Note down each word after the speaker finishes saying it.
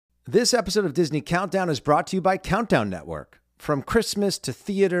This episode of Disney Countdown is brought to you by Countdown Network. From Christmas to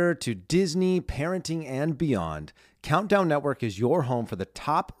theater to Disney, parenting, and beyond, Countdown Network is your home for the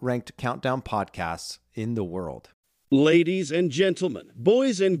top-ranked countdown podcasts in the world. Ladies and gentlemen,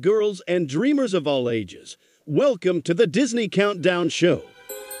 boys and girls, and dreamers of all ages, welcome to the Disney Countdown Show.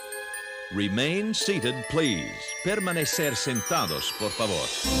 Remain seated, please. Permanecer sentados, por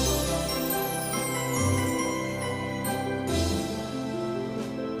favor.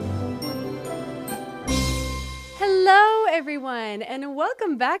 Hello, everyone, and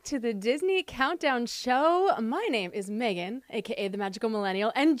welcome back to the Disney Countdown Show. My name is Megan, aka the Magical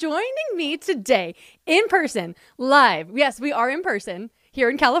Millennial, and joining me today in person, live, yes, we are in person here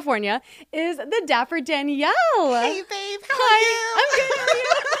in California, is the dapper Danielle. Hey, babe, how are you? I'm good. How are you?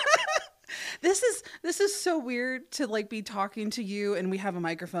 This is so weird to like be talking to you and we have a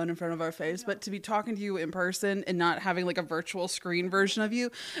microphone in front of our face, but to be talking to you in person and not having like a virtual screen version of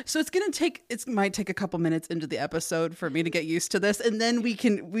you. So it might take a couple minutes into the episode for me to get used to this, and then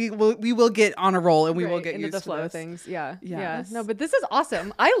we will get on a roll and we will get into used the to flow of this. things. Yeah. Yes. No, but this is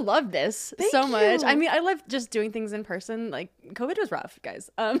awesome. I love this so much. you. I mean, I love just doing things in person. Like COVID was rough, guys.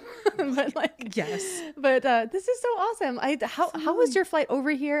 But like Yes. But this is so awesome. How was your flight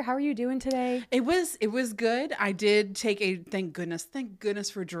over here? How are you doing today? It was good. I did take thank goodness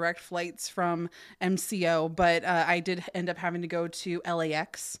for direct flights from MCO, but I did end up having to go to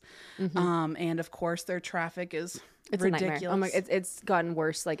LAX. Mm-hmm. And of course their traffic is It's ridiculous. a nightmare. Oh my, it's gotten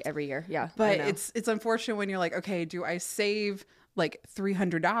worse like every year. Yeah. But I know. it's unfortunate when you're like, okay, do I save like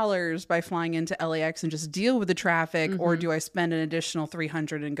 $300 by flying into LAX and just deal with the traffic, or do I spend an additional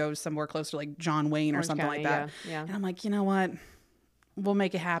 $300 and go somewhere close to like John Wayne or Orange something County, like that? yeah. And I'm like, you know what? We'll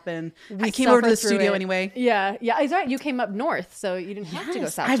make it happen. We I came over to the suffer through studio it. anyway. Yeah. It's right. You came up north, so you didn't have to go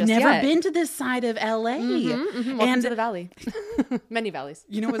south. I've just never yet. been to this side of LA. Welcome And to the valley. Many valleys.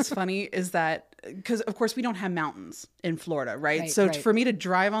 you know what's funny is that because of course we don't have mountains in Florida, right? Right, So right. for me to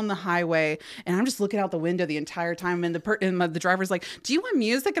drive on the highway and I'm just looking out the window the entire time, and the driver's like, "Do you want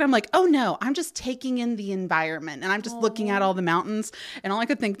music?" And I'm like, "Oh no, I'm just taking in the environment and I'm just looking at all the mountains." And all I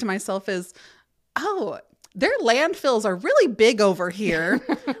could think to myself is, "Oh, their landfills are really big over here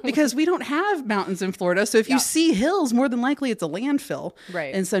because we don't have mountains in Florida. So if you see hills, more than likely it's a landfill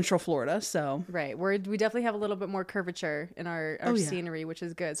Right. in Central Florida." So Right. We definitely have a little bit more curvature in our yeah. scenery, which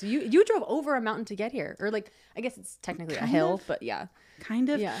is good. So you drove over a mountain to get here, or like I guess it's technically a hill, but yeah. kind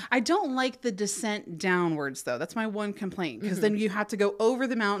of. Yeah. I don't like the descent downwards though. That's my one complaint, because then you have to go over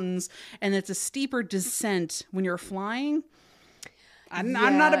the mountains and it's a steeper descent when you're flying. I'm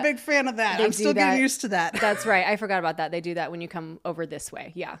not a Yeah. big fan of that. They I'm do still that. getting used to that. That's right. I forgot about that. They do that when you come over this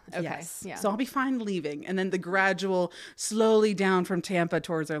way. Yeah. Okay. Yes. Yeah. So I'll be fine leaving, and then the gradual slowly down from Tampa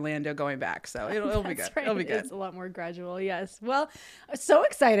towards Orlando going back. So it'll be good. That's right. It'll be good. It's a lot more gradual. Yes. Well, so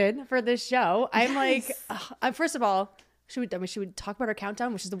excited for this show. I'm like, first of all, should we talk about our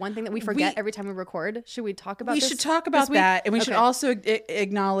countdown, which is the one thing that we forget every time we record? Should we talk about We this should talk this about week? that, and we should Okay. also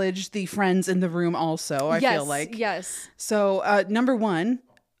acknowledge the friends in the room also, I feel like. Yes. So number one,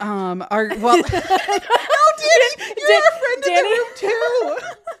 oh, Danny, you're a friend in the room too.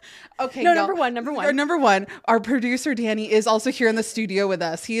 Okay, No, y'all. number one. Our number one, our producer Danny is also here in the studio with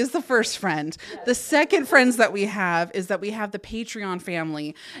us. He is the first friend. The second friends that we have is that we have the Patreon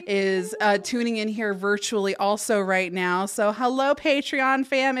family is tuning in here virtually also right now. So hello, Patreon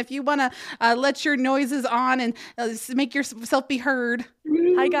fam. If you want to let your noises on and make yourself be heard.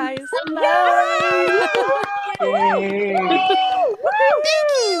 Hi guys. Thank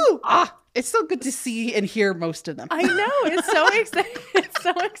you. It's so good to see and hear most of them. I know. It's so exciting. It's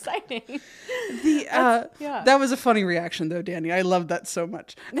so exciting. That was a funny reaction though, Danny. I love that so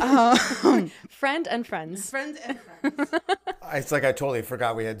much. Friend and friends. Friends and friends. It's like I totally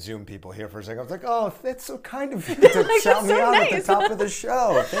forgot we had Zoom people here for a second. I was like, oh, that's so kind of you to shout me so out at nice. the top of the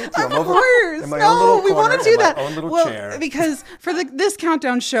show. Thank you. Of course. in my own No, little we want corner, to do in my that. own little Well, chair. because for this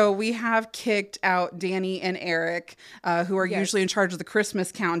countdown show, we have kicked out Danny and Eric, who are usually in charge of the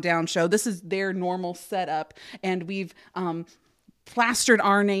Christmas countdown show. This is their normal setup, and we've plastered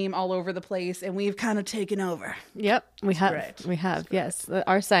our name all over the place, and we've kind of taken over. Yep, we have. Right. We have. Yes,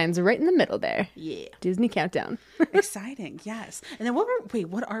 our signs right in the middle there. Yeah. Disney Countdown. Exciting, yes. And then what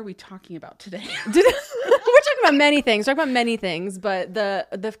are we talking about today? We're talking about many things. Talking about many things, but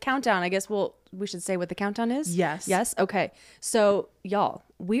the countdown. I guess we should say what the countdown is. Yes. Yes. Okay. So y'all,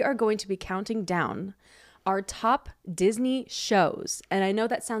 we are going to be counting down our top Disney shows, and I know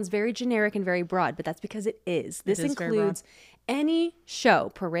that sounds very generic and very broad, but that's because it is. This is very broad. includes any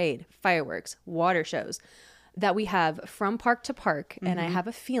show, parade, fireworks, water shows that we have from park to park. And I have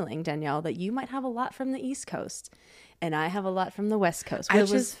a feeling, Danielle, that you might have a lot from the East Coast. and I have a lot from the West Coast, I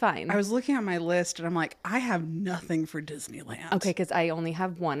which was- is fine. I was looking at my list and I'm like, I have nothing for Disneyland. Okay, because I only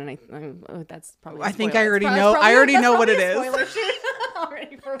have one, and that's probably. I think I already know. I already know what it is.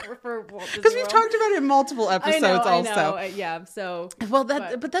 Already for Because we've talked about it in multiple episodes I know. also. Yeah. So Well,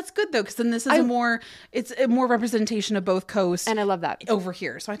 but that's good though, because then this is it's a more representation of both coasts, and I love that. over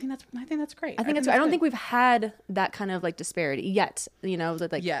here. So I think that's great. I think it's. I don't think we've had that kind of like disparity yet. You know,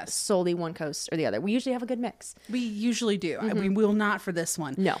 that like Yes. solely one coast or the other. We usually have a good mix. we usually do. We will not for this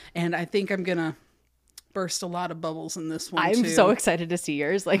one. No. And I think I'm gonna burst a lot of bubbles in this one. I'm too. so excited to see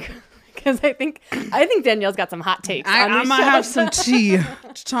yours, like, because I think Danielle's got some hot takes. I on this might show. have some tea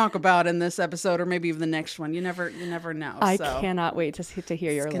to talk about in this episode, or maybe even the next one. You never know. I so. cannot wait to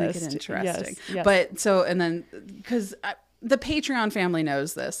hear your It's gonna list. get interesting. Yes. But so, and then because the Patreon family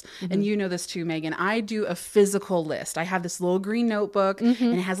knows this, and you know this too, Megan. I do a physical list. I have this little green notebook, and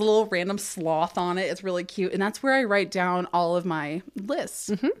it has a little random sloth on it. It's really cute, and that's where I write down all of my lists.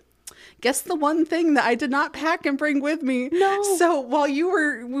 Guess the one thing that I did not pack and bring with me. No. So while we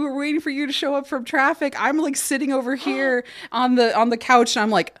were waiting for you to show up from traffic, I'm like sitting over here on the couch, and I'm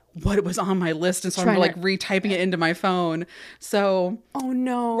like, what was on my list? And so I'm Trying like to- retyping it into my phone. So Oh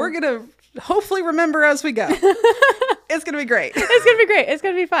no. we're gonna hopefully remember as we go. It's gonna be great. It's gonna be great. It's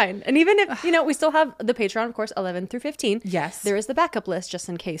gonna be fine. And even if we still have the Patreon, of course, 11 through 15. Yes. there is the backup list just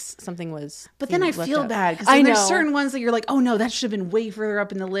in case something was. But then I left feel out. bad because I know. there's certain ones that you're like, oh no, that should have been way further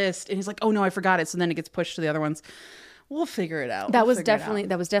up in the list, and he's like, oh no, I forgot it. So then it gets pushed to the other ones. We'll figure it out. That We'll was figure it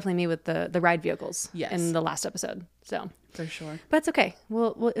definitely me with the ride vehicles. Yes. in the last episode. So, out. for sure. but it's okay.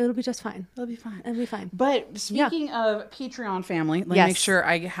 We'll it'll be just fine. It'll be fine. It'll be fine. But speaking of Patreon family, let me Yes. make sure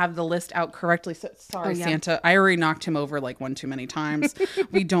I have the list out correctly. So, sorry, yeah. Santa. I already knocked him over like one too many times.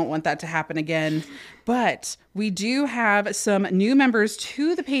 We don't want that to happen again. But we do have some new members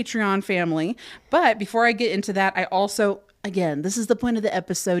to the Patreon family. But before I get into that, I also... Again, this is the point of the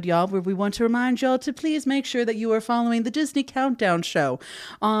episode, y'all, where we want to remind y'all to please make sure that you are following the Disney Countdown Show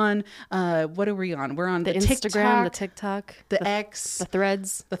on, what are we on? We're on The the Instagram, the TikTok, TikTok, the X, the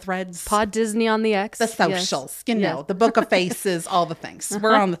Threads, the Threads, Pod Disney on the X, the Yes. socials, Yes. the Book of Faces, all the things.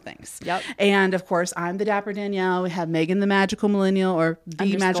 We're on the things. Yep. And of course, I'm the Dapper Danielle. We have Megan the Magical Millennial, or the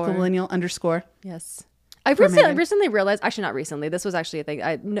Underscore. Magical Millennial _ Yes. I Megan. recently realized, actually not recently, this was actually a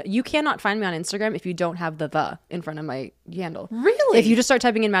thing. You cannot find me on Instagram if you don't have the in front of my handle. Really? If you just start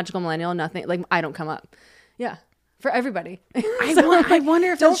typing in Magical Millennial, nothing, like I don't come up. Yeah. For everybody. I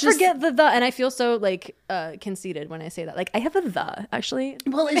wonder if Don't that's just- forget the, and I feel so like conceited when I say that. Like I have a actually.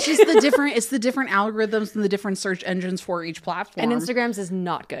 Well, it's just the different. It's the different algorithms and the different search engines for each platform. And Instagram's is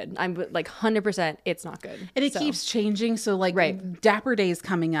not good. I'm like 100%. It's not good. And it So, keeps changing. So like Right. Dapper Day's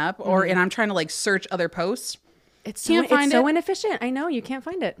coming up, and I'm trying to like search other posts. It's Can't so, find it's so it. inefficient. I know you can't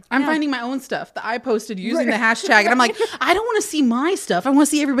find it. I'm Yeah. finding my own stuff that I posted using the hashtag, and I'm like, I don't want to see my stuff. I want to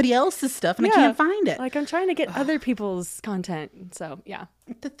see everybody else's stuff, and I Yeah. can't find it. Like I'm trying to get other people's content. So yeah.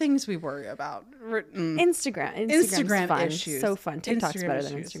 The things we worry about. Instagram's fun. issues. So fun. TikTok's Instagram better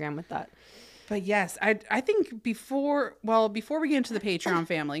than issues. Instagram with that. But yes, I think before we get into the Patreon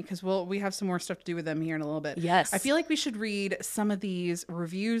family, because we have some more stuff to do with them here in a little bit. Yes. I feel like we should read some of these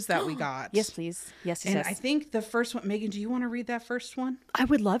reviews that we got. Yes, please. Yes, And yes. I think the first one, Megan, do you want to read that first one? I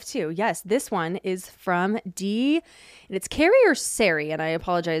would love to. Yes, this one is from D, and it's Carrie or Sari, and I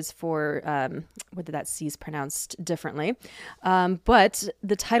apologize for whether that C is pronounced differently. But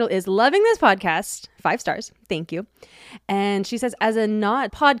the title is "Loving This Podcast." 5 stars. Thank you. And she says, as a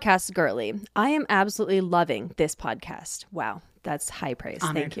not podcast girly, I am absolutely loving this podcast. Wow. That's high praise.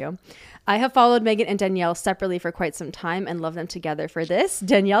 Thank you. I have followed Megan and Danielle separately for quite some time and love them together for this.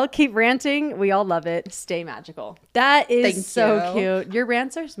 Danielle, keep ranting. We all love it. Stay magical. That is Thank so you. cute. Your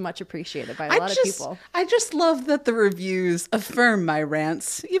rants are much appreciated by a lot of people. I just love that the reviews affirm my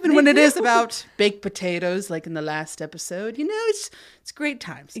rants, even when it is about baked potatoes, like in the last episode. You know, it's great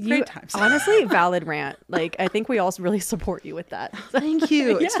times. Great times. Honestly, valid rant. Like, I think we all really support you with that. Thank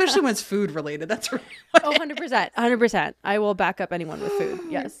you. Especially when it's food related. That's really Oh, 100%. 100%. I will back up anyone with food.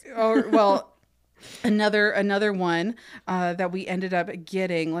 Yes. or well, another one that we ended up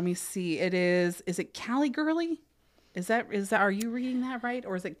getting. Let me see. Is it Cali Girly? Is that are you reading that right,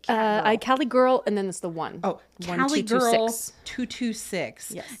 or is it Cali Girl? Cali Girl, and then it's the one. Oh, One, Cali 226. Girl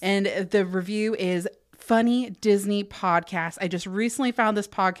 226. Yes. And the review is Funny Disney Podcast. I just recently found this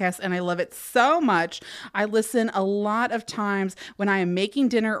podcast and I love it so much. I listen a lot of times when I am making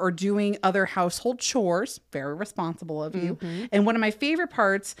dinner or doing other household chores. Very responsible of you. And one of my favorite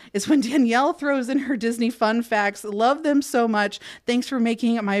parts is when Danielle throws in her Disney fun facts. Love them so much. Thanks for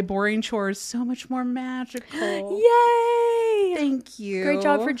making my boring chores so much more magical. Yay! Thank you. Great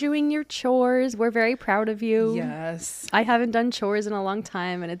job for doing your chores. We're very proud of you. Yes. I haven't done chores in a long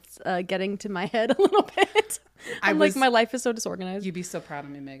time, and it's getting to my head a little bit. I'm like, my life is so disorganized. You'd be so proud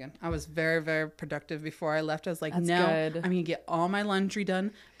of me, Megan. I was very, very productive before I left. I was like, That's no, good. I'm going to get all my laundry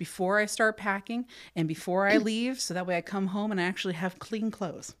done before I start packing and before I leave. So that way I come home and I actually have clean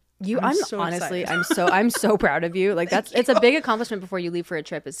clothes. I'm so honestly, excited. I'm so proud of you. Like it's a big accomplishment before you leave for a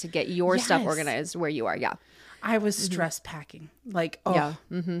trip is to get your stuff Yes. organized where you are. Yeah. I was stress packing. Like, Yeah.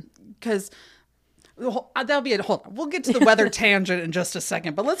 because that'll be it. Hold on. We'll get to the weather tangent in just a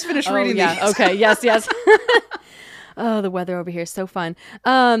second, but let's finish reading these. Okay. Yes. Oh, the weather over here is so fun.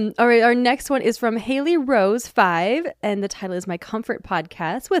 All right, our next one is from Haley Rose 5, and the title is My Comfort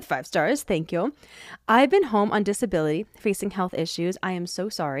Podcast with 5 stars. Thank you. I've been home on disability, facing health issues. I am so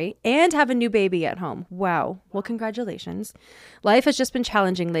sorry, and have a new baby at home. Wow. Well, congratulations. Life has just been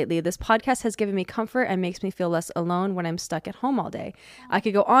challenging lately. This podcast has given me comfort and makes me feel less alone when I'm stuck at home all day. I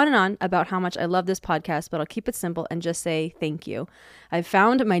could go on and on about how much I love this podcast, but I'll keep it simple and just say thank you. I've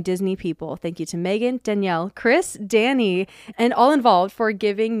found my Disney people. Thank you to Megan, Danielle, Chris, Danny, and all involved for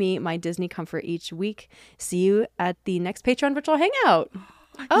giving me my Disney comfort each week. See you at the next Patreon virtual hangout.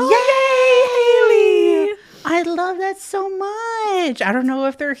 Oh, yay, Haley! I love that so much. I don't know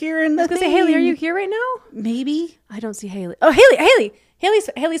if they're here in the I was gonna say, Haley, are you here right now? Maybe. I don't see Haley. Oh,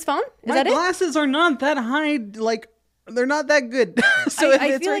 Haley's phone? Is My that it? glasses are not that high. Like, they're not that good. So I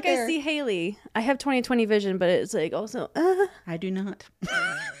it's feel right like there. I see Haley. I have 20/20 vision, but it's like also, I do not.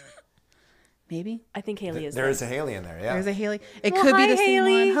 Maybe. I think Haley is There there. is a Haley in there, yeah. There's a Haley. It Well, could be hi, the same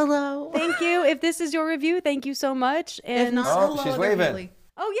Haley. one. Hello. Thank you. If this is your review, thank you so much. And If not, Oh, hello she's there, waving. Haley.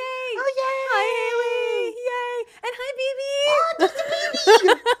 oh yay! Oh, yay! Hi Haley! Yay! And hi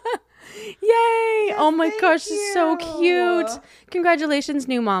BB! Yay! Oh my thank gosh, she's so you. cute. Congratulations,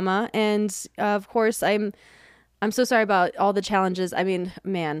 new mama. And of course, I'm so sorry about all the challenges. I mean,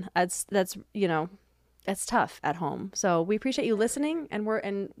 man, that's that's tough at home. So we appreciate you listening, and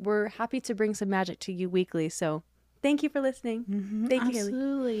we're happy to bring some magic to you weekly. So thank you for listening. Thank you, Haley.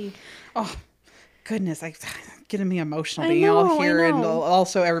 Absolutely. Oh, goodness. Getting me emotional I being know, all here I and know.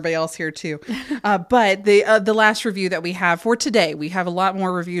 also everybody else here too. But the last review that we have for today, we have a lot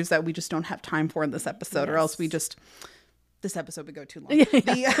more reviews that we just don't have time for in this episode, or else this episode would go too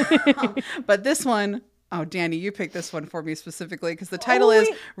long. But this one, oh, Danny, you picked this one for me specifically because the title is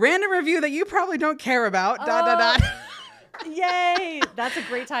Random Review That You Probably Don't Care About. ... Yay! That's a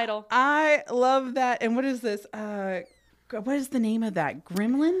great title. I love that. And what is this? What is the name of that?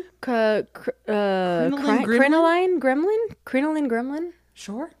 Gremlin? Crinoline Gremlin?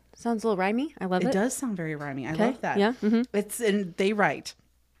 Sure. Sounds a little rhymey. I love it. It does sound very rhymey. I Okay, love that. yeah, mhm. And they write,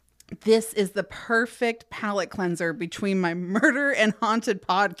 this is the perfect palate cleanser between my murder and haunted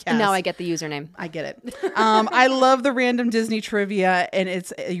podcast. And now I get the username. I get it. I love the random Disney trivia, and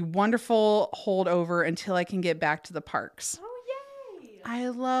it's a wonderful holdover until I can get back to the parks. Oh, yay! I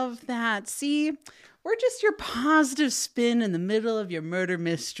love that. See, we're just your positive spin in the middle of your murder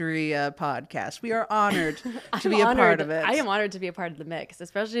mystery podcast. We are honored to be a part of it. I am honored to be a part of the mix,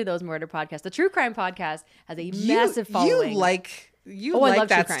 especially those murder podcasts. The true crime podcast has a massive following. You I like love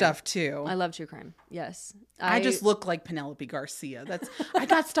true that crime. stuff too. I love true crime. Yes. I just look like Penelope Garcia. I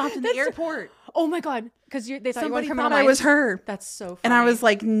got stopped in the airport. Oh my God. Because they thought Somebody you were thought I was her. That's so funny. And I was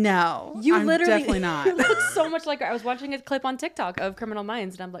like, no, you I'm literally definitely not. You look so much like her. I was watching a clip on TikTok of Criminal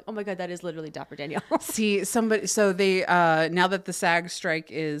Minds, and I'm like, oh my God, that is literally Dapper Danielle. See, so they, now that the SAG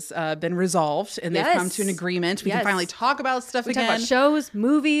strike is been resolved and they've come to an agreement, we can Yes. finally talk about stuff We again. talk about shows,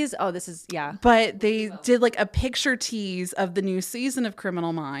 movies. Oh, this is, yeah. But they did like a picture tease of the new season of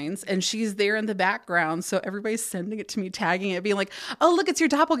Criminal Minds, and she's there in the background. So everybody's sending it to me, tagging it, being like, oh, look, it's your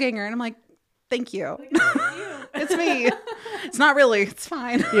doppelganger. And I'm like, thank you. It's me. It's not really. It's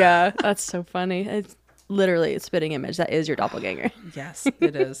fine. Yeah, that's so funny. It's literally a spitting image. That is your doppelganger. Yes,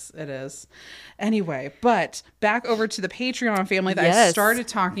 it is. It is. Anyway, but back over to the Patreon family that I Yes. started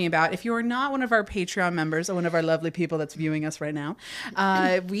talking about. If you are not one of our Patreon members or one of our lovely people that's viewing us right now,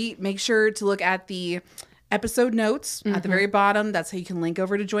 we make sure to look at the episode notes at the very bottom. That's how you can link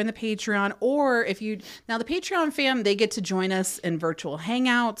over to join the Patreon. Or if you now the Patreon fam, they get to join us in virtual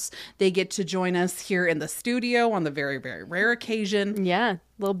hangouts. They get to join us here in the studio on the very, very rare occasion. Yeah,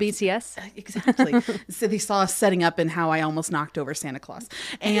 little BTS. Exactly. So they saw us setting up and how I almost knocked over Santa Claus.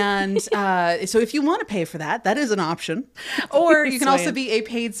 And so if you want to pay for that, that is an option. Or you can also be a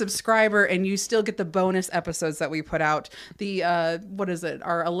paid subscriber and you still get the bonus episodes that we put out. The, what is it?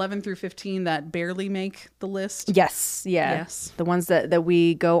 Our 11 through 15 that barely make the list. Yes, yeah. Yes. The ones that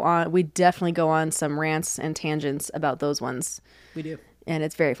we go on, we definitely go on some rants and tangents about those ones. We do. and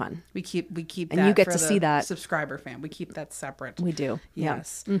it's very fun. We keep And that you get for to the see that. subscriber fan. We keep that separate. We do. Yeah.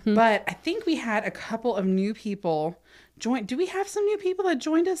 Yes. But I think we had a couple of new people join. Do we have some new people that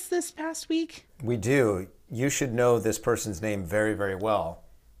joined us this past week? We do. You should know this person's name very, very well,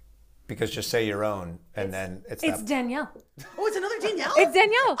 because just say your own, and then it's It's that. Danielle. Oh, it's another Danielle. It's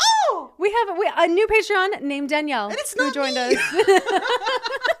Danielle. Oh, We have a new Patreon named Danielle. and it's who not joined me. us.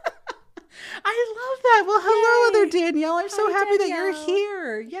 I love that. Well, hello, Yay. other Danielle. I'm so Hi, happy that Danielle.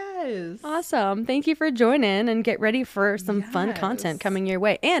 you're here. Yes. Awesome. Thank you for joining, and get ready for some fun Yes. content coming your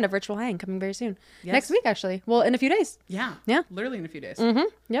way, and a virtual hang coming very soon. Yes. Next week, actually. Well, in a few days. Yeah. Yeah. Literally in a few days.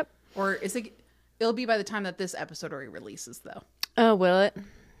 Yep. Or is it? It'll be by the time that this episode already releases, though. Oh, will it?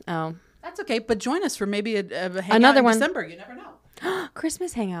 Oh. That's okay. But join us for maybe a hangout Another in one. December. You never know.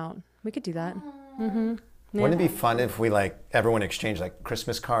 Christmas hangout. We could do that. Wouldn't it be fun if we everyone exchanged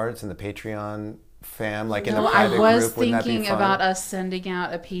Christmas cards in the Patreon fam, in a Well, private I was group? Wouldn't that be thinking fun? about us sending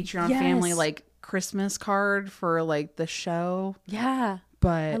out a Patreon Yes. family Christmas card for the show, Yeah.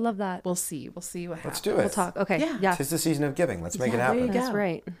 but I love that. We'll see. We'll see what happens. Let's do it. We'll talk. Okay. Yeah. Yeah. Tis the season of giving. Let's make it there you happen. go. That's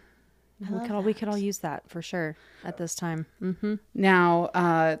right. We could all use that for sure at this time. Mm-hmm. Now,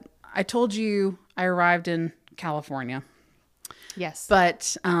 I told you I arrived in California, Yes.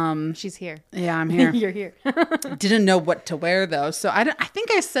 but she's here. yeah, I'm here. You're here. Didn't know what to wear though, so I think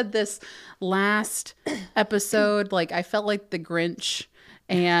I said this last episode. I felt like the Grinch,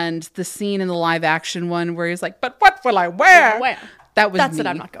 and the scene in the live action one where he's like, "But what will I wear?" Well, That was that's me. it.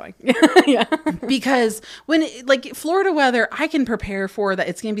 I'm not going. Yeah. Because when Florida weather, I can prepare for that.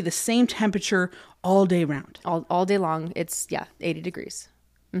 It's going to be the same temperature all day round. All day long. It's 80 degrees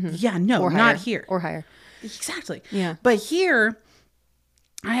Yeah, no, or higher. not here. Or higher. Exactly. Yeah. But here,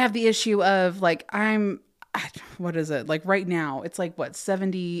 I have the issue of what is it? Right now, it's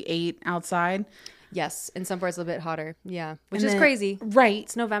 78 outside. Yes. In some parts a bit hotter. Yeah. Which And is then- crazy. Right.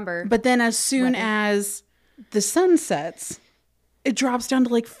 It's November. But then as soon as the sun sets, it drops down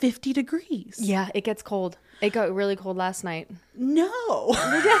to 50 degrees. yeah, it gets cold. It got really cold last night. No.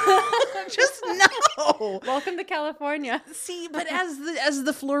 Just no. Welcome to California. See, but as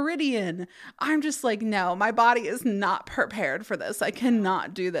the Floridian, I'm just no, my body is not prepared for this. I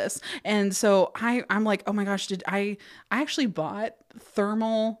cannot do this. And so I'm like, oh my gosh, I actually bought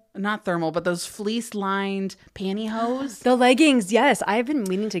not thermal, but those fleece lined pantyhose. The leggings. Yes. I've been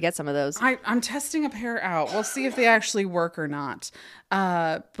meaning to get some of those. I'm testing a pair out. We'll see if they actually work or not.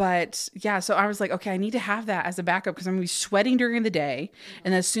 But yeah, so I was like, okay, I need to have that as a backup because I'm gonna be sweating during the day,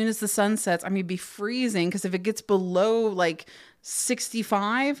 and as soon as the sun sets, I'm gonna be freezing because if it gets below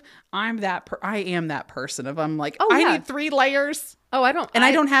 65, I am that person. If I'm I yeah. need 3 layers, Oh, I don't. and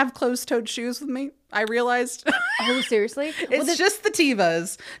I don't have closed-toed shoes with me. I realized Oh, seriously? it's just the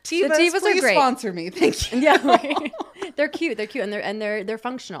Tevas. Tevas are please great. sponsor me. Thank you. Yeah, right. They're cute. They're cute, and they're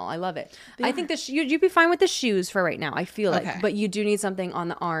functional. I love it. I think you'd be fine with the shoes for right now. I feel Okay. but you do need something on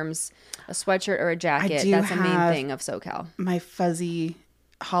the arms, a sweatshirt or a jacket. do That's the main have- thing of SoCal. My fuzzy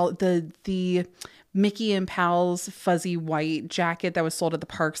the Mickey and Pal's fuzzy white jacket that was sold at the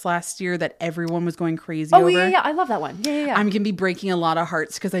parks last year that everyone was going crazy over. Oh yeah, I love that one. Yeah. I'm gonna be breaking a lot of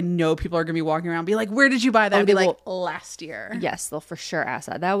hearts because I know people are gonna be walking around and be like, "Where did you buy that?" I'd be they like, "Last year." Yes, they'll for sure ask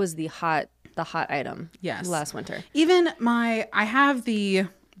that. That was the hot item. Yes. last winter. Even I have the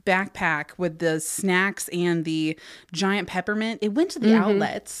backpack with the snacks and the giant peppermint. It went to the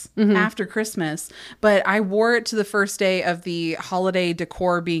outlets after Christmas, but I wore it to the first day of the holiday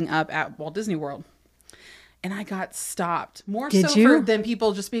decor being up at Walt Disney World. And I got stopped more Did so you? than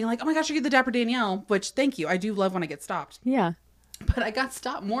people just being like, "Oh my gosh, you get the Dapper Danielle," which thank you. I do love when I get stopped. Yeah. But I got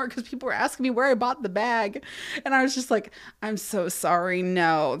stopped more because people were asking me where I bought the bag. And I was just like, "I'm so sorry.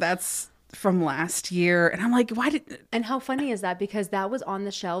 No, that's from last year." And I'm like, why did... And how funny is that? Because that was on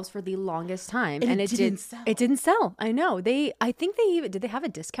the shelves for the longest time, and it didn't sell. It didn't sell. I know. I think did they have a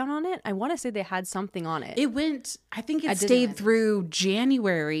discount on it? I want to say they had something on it. It went, I think it At stayed Disneyland. through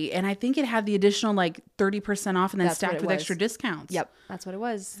January. And I think it had the additional 30% off and then That's what stacked it with was. extra discounts. Yep, that's what it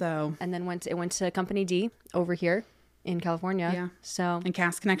was. So... And then it went to Company D over here in California. Yeah. So And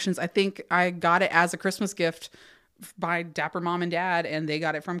Cast Connections, I think I got it as a Christmas gift by Dapper Mom and Dad, and they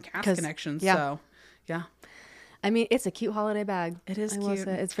got it from Cast 'Cause- Connections. yeah. So, yeah. I mean, it's a cute holiday bag. It is I will cute.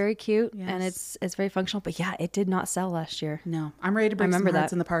 say. It's very cute and Yes. it's very functional. But yeah, it did not sell last year. No, I'm ready to break some remember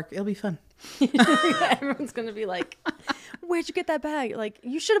hearts that. in the park. It'll be fun. Everyone's gonna be like, "Where'd you get that bag? Like,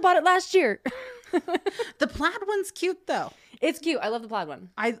 you should have bought it last year." The plaid one's cute though. It's cute. I love the plaid one.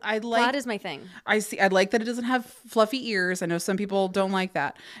 I like Plaid is my thing. I like that it doesn't have fluffy ears. I know some people don't like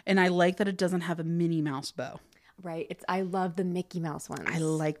that. And I like that it doesn't have a Minnie Mouse bow. Right. I love the Mickey Mouse ones. I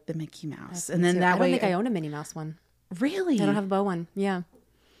like the Mickey Mouse. Me And then too. that I don't way think I own a Minnie Mouse one. Really? I don't have a bow one. Yeah.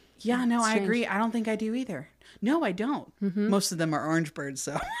 Yeah, no, I strange. agree. I don't think I do either. No, I don't. Most of them are orange birds,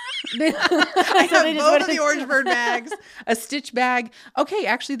 so I I have both of the orange bird bags, a Stitch bag. Okay,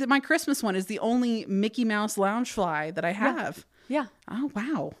 actually, my Christmas one is the only Mickey Mouse Loungefly that I have. Yeah. Oh,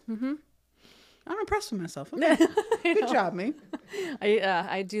 wow. I'm impressed with myself. Okay. Good job, me.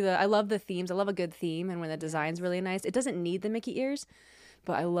 I love the themes. I love a good theme, and when the design's really nice, it doesn't need the Mickey ears,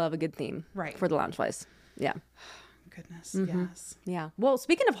 but I love a good theme. Right. For the Loungeflies. Yeah. Goodness, yes. Yeah. Well,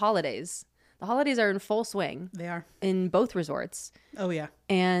 speaking of holidays, the holidays are in full swing They are. in both resorts. Oh, yeah.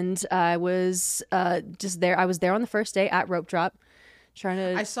 And I was just there. I was there on the first day at Rope Drop, trying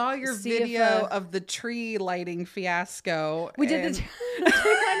to. I saw your see if, video of the tree lighting fiasco. We did the.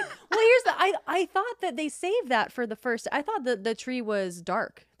 Well, here's the. I thought that they saved that for the first. I thought that the tree was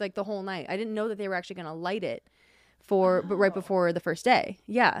dark like the whole night. I didn't know that they were actually going to light it but right before the first day.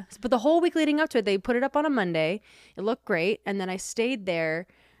 Yeah. But the whole week leading up to it, they put it up on a Monday. It looked great, and then I stayed there.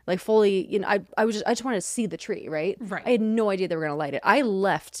 Like fully, I just wanted to see the tree, right? Right. I had no idea they were gonna light it. I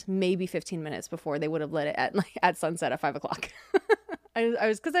left maybe 15 minutes before they would have lit it at sunset at 5 o'clock. I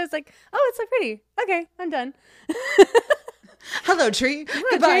was like, oh, it's so pretty. Okay, I'm done. Hello, tree.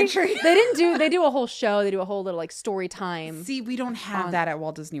 Goodbye, tree. They do a whole show. They do a whole little like story time. See, we don't have that at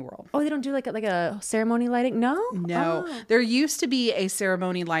Walt Disney World. Oh, they don't do like a ceremony lighting? No? No, there used to be a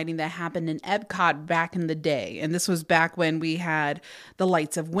ceremony lighting that happened in Epcot back in the day. And this was back when we had the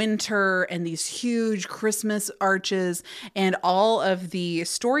lights of winter and these huge Christmas arches, and all of the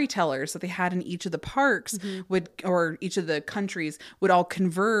storytellers that they had in each of the parks or each of the countries would all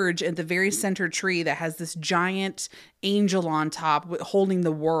converge at the very center tree that has this giant angel on top holding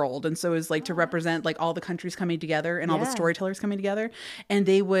the world. And so it's like to represent like all the countries coming together and all the storytellers coming together. And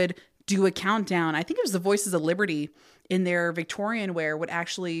they would do a countdown. I think it was the Voices of Liberty in their Victorian wear would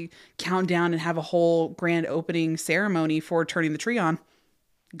actually count down and have a whole grand opening ceremony for turning the tree on.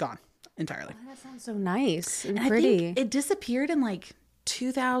 Gone entirely. That sounds so nice and And pretty. I think it disappeared in like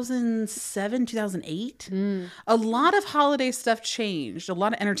 2007, 2008. A lot of holiday stuff changed. A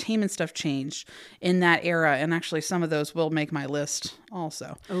lot of entertainment stuff changed in that era. And actually some of those will make my list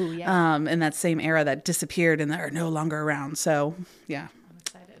also. Oh, yeah. In that same era that disappeared and that are no longer around. So yeah.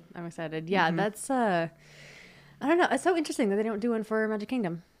 I'm excited. Yeah, that's I don't know. It's so interesting that they don't do one for Magic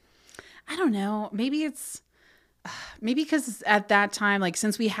Kingdom. I don't know. Maybe because at that time, like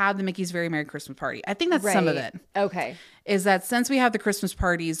since we had the Mickey's Very Merry Christmas Party, I think that's some of it. Okay. Is that since we have the Christmas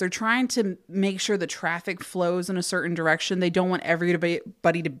parties, they're trying to make sure the traffic flows in a certain direction. They don't want everybody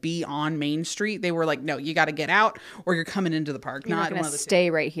to be on Main Street. They were like, no, you got to get out or you're coming into the park. You're not one gonna of the two.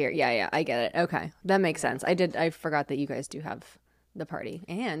 stay right here. Yeah, I get it. Okay, that makes sense. I forgot that you guys do have the party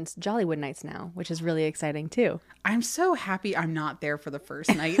and Jollywood nights now, which is really exciting too. I'm so happy I'm not there for the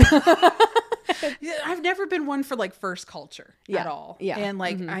first night. Yeah, I've never been one for like first culture at all. Yeah. And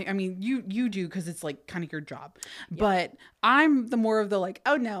like, I mean, you do because it's like kind of your job. But I'm the more of the like,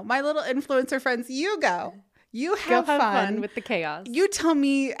 oh no, my little influencer friends, you go. You have fun with the chaos. You tell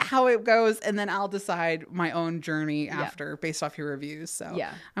me how it goes, and then I'll decide my own journey after based off your reviews. So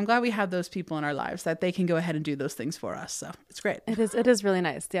Yeah. I'm glad we have those people in our lives that they can go ahead and do those things for us. So it's great. It is really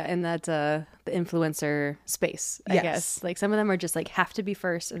nice. Yeah, in that the influencer space, I Yes. guess. Like some of them are just like have to be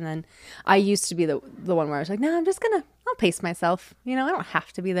first, and then I used to be the one where I was like, no, I'll pace myself. I don't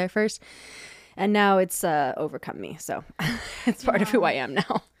have to be there first. And now it's overcome me. So it's part of who I am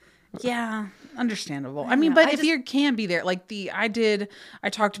now. Yeah, understandable. I mean, but if you can be there, like I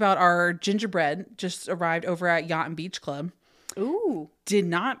talked about our gingerbread just arrived over at Yacht and Beach Club. Ooh.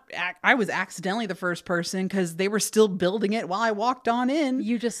 I was accidentally the first person because they were still building it while I walked on in.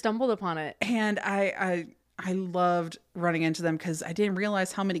 You just stumbled upon it. And I loved running into them because I didn't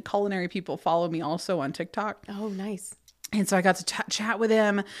realize how many culinary people follow me also on TikTok. Oh, nice. And so I got to chat with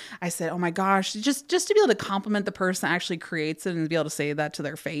him. I said, oh my gosh, just to be able to compliment the person that actually creates it and be able to say that to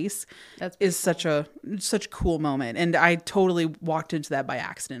their face is such a cool moment. And I totally walked into that by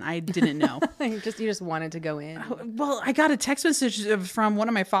accident. I didn't know. You just wanted to go in. Well, I got a text message from one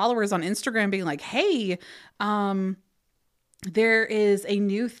of my followers on Instagram being like, hey, there is a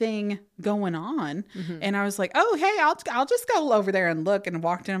new thing going on. And I was like, oh, hey, I'll just go over there and look, and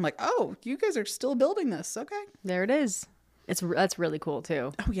walked in. I'm like, oh, you guys are still building this. Okay. There it is. That's really cool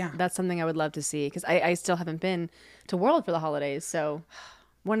too. Oh yeah. That's something I would love to see because I still haven't been to World for the holidays. So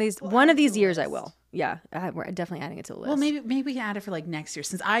one of these years I will. Yeah, we're definitely adding it to the list. Well, maybe we can add it for like next year.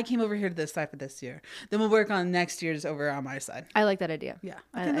 Since I came over here to this side for this year, then we'll work on next year's over on my side. I like that idea. Yeah,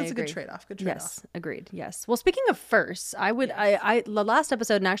 I think that's a good agree. trade-off. Yes, agreed. Yes. Well, speaking of firsts, the last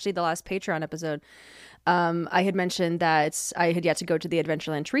episode and actually the last Patreon episode, I had mentioned that I had yet to go to the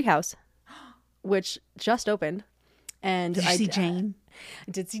Adventureland Treehouse, which just opened. And Did you see Jane?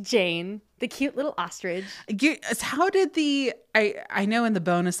 I did see Jane, the cute little ostrich. How did I know in the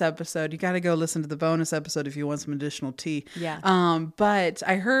bonus episode, you got to go listen to the bonus episode if you want some additional tea. Yeah. But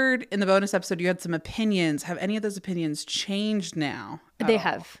I heard in the bonus episode you had some opinions. Have any of those opinions changed now? They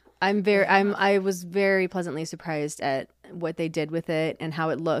have. I was very pleasantly surprised at what they did with it and how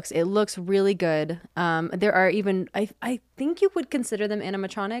it looks. It looks really good. There are even, I think you would consider them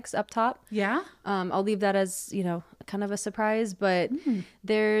animatronics up top. Yeah. I'll leave that as, kind of a surprise, but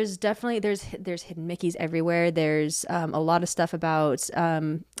there's definitely, there's hidden Mickeys everywhere. There's a lot of stuff about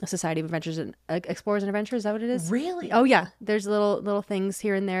Society of Adventures and Explorers and Adventures. Is that what it is? Really? Oh yeah. There's little things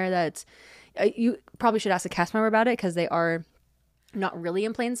here and there that you probably should ask a cast member about it because they are not really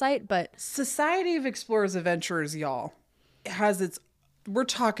in plain sight, but Society of Explorers Adventurers, y'all, has its, we're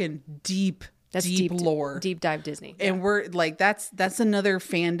talking deep lore. Deep dive Disney. And we're like, that's another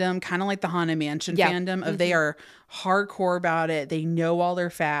fandom, kind of like the Haunted Mansion fandom of they are hardcore about it. They know all their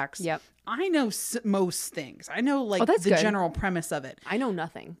facts. Yep. I know most things. I know that's the good. general premise of it. I know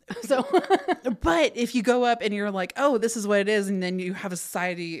nothing. So But if you go up and you're like, oh, this is what it is, and then you have a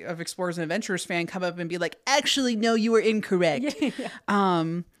Society of Explorers and Adventurers fan come up and be like, actually, no, you were incorrect.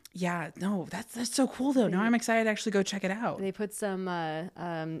 No, that's so cool though. Now I'm excited to actually go check it out. they put some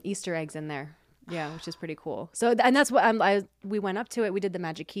Easter eggs in there. Yeah, which is pretty cool. So, and that's what we went up to it. We did the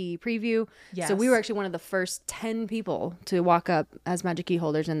Magic Key preview. Yes. So we were actually one of the first 10 people to walk up as Magic Key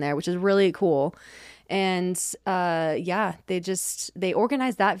holders in there, which is really cool. And they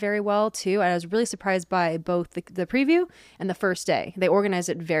organized that very well too. I was really surprised by both the preview and the first day. They organized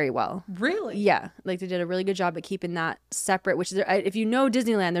it very well. Really? Yeah, like they did a really good job at keeping that separate. Which is, if you know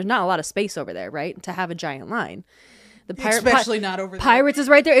Disneyland, there's not a lot of space over there, right, to have a giant line. The Especially not over there. Pirates is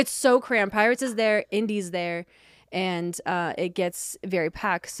right there. It's so cramped. Pirates is there. Indy's there. And it gets very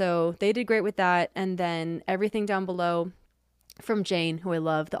packed. So they did great with that. And then everything down below from Jane, who I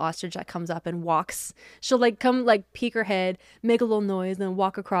love, the ostrich that comes up and walks. She'll come peek her head, make a little noise, and then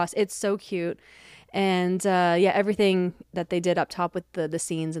walk across. It's so cute. And everything that they did up top with the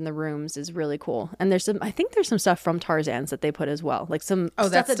scenes in the rooms is really cool. And I think there's some stuff from Tarzan's that they put as well, like some stuff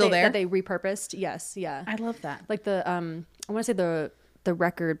that's still there that they repurposed. Yes, yeah. I love that. Like I want to say the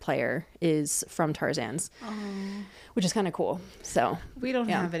record player is from Tarzan's, which is kind of cool. So we don't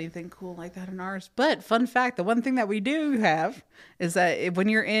have anything cool like that in ours. But fun fact, the one thing that we do have is that when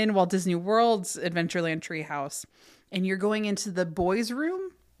you're in Walt Disney World's Adventureland Treehouse and you're going into the boys'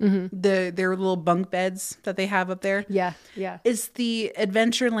 room, their little bunk beds that they have up there. Yeah. Is the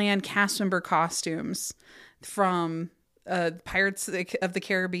Adventureland cast member costumes from Pirates of the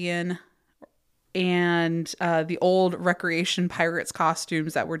Caribbean and the old Recreation Pirates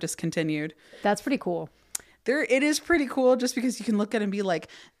costumes that were discontinued. That's pretty cool. It is pretty cool just because you can look at it and be like,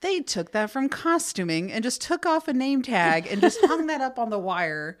 they took that from costuming and just took off a name tag and just hung that up on the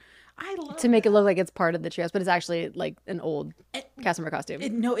wire. I love to make it look like it's part of the treehouse, but it's actually like an old cast member costume.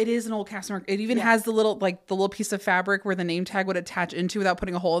 It is an old cast member. It even has the little piece of fabric where the name tag would attach into without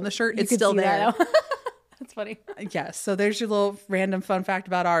putting a hole in the shirt. It's still there. That's funny. Yes. So there's your little random fun fact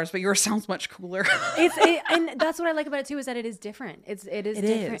about ours, but yours sounds much cooler. And that's what I like about it too, is that it is different. It is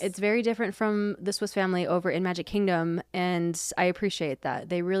different. It's very different from the Swiss Family over in Magic Kingdom, and I appreciate that.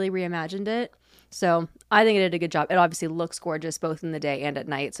 They really reimagined it. So I think it did a good job. It obviously looks gorgeous both in the day and at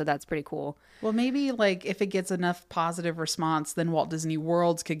night, so that's pretty cool. Well, maybe if it gets enough positive response, then Walt Disney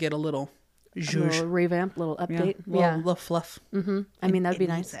Worlds could get a little revamp, little update. Little fluff. Mm-hmm. I mean, that'd be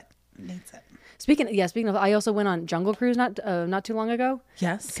nice. It needs it. Speaking of, I also went on Jungle Cruise not too long ago.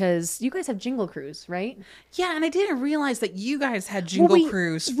 Yes, because you guys have Jingle Cruise, right? Yeah, and I didn't realize that you guys had Jingle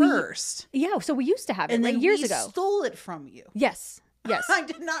Cruise first. Yeah, so we used to have it, and then years ago. Stole it from you. Yes. I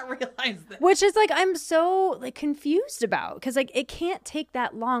did not realize that. Which is I'm so confused about, because it can't take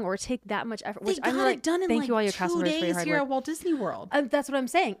that long or take that much effort. Which they got it done in thank you all your 2 customers days for your hard here work. at Walt Disney World. That's what I'm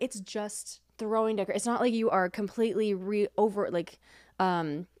saying. It's just throwing decorations. It's not like you are completely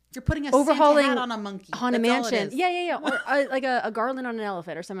you're putting a overhauling Santa hat on a monkey. Haunted Mansion. Yeah. Or like a garland on an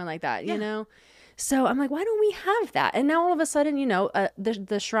elephant or something like that, you know? So I'm like, why don't we have that? And now all of a sudden,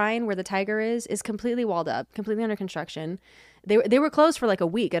 the shrine where the tiger is completely walled up, completely under construction. They were closed for a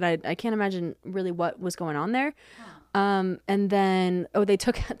week, and I can't imagine really what was going on there. And then they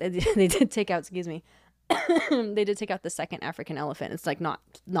did take out, excuse me, they did take out the second African elephant. It's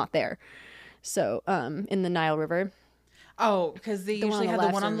not there. So in the Nile River. Oh, because they usually have the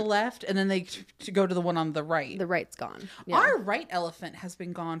one on the left, and then they go to the one on the right. The right's gone. Yeah. Our right elephant has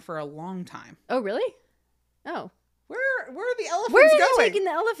been gone for a long time. Oh, really? Oh. Where are the elephants Where are going? you taking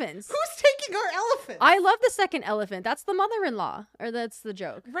the elephants? Who's taking our elephants? I love the second elephant. That's the mother-in-law, or that's the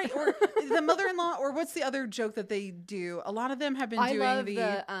joke. Right, or the mother-in-law, or what's the other joke that they do? A lot of them have been doing I love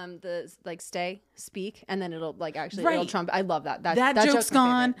the like speak, and then it'll like actually it'll Right. trump. I love that. That joke's joke's my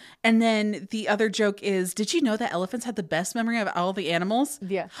gone. favorite. And then the other joke is, did you know that elephants had the best memory of all the animals?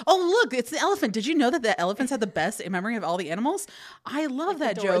 Yeah. Oh, look, it's the elephant. Did you know that the elephants had the best memory of all the animals? I love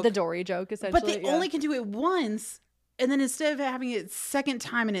that joke. The Dory joke, essentially. But they only can do it once. And then instead of having it second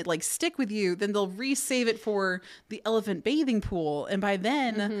time and it like stick with you, then they'll resave it for the elephant bathing pool. And by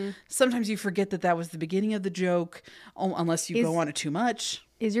then, sometimes you forget that was the beginning of the joke, unless you go on it too much.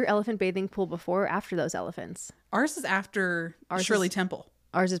 Is your elephant bathing pool before or after those elephants? Ours is after Shirley Temple.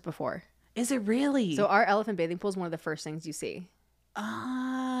 Ours is before. Is it really? So our elephant bathing pool is one of the first things you see.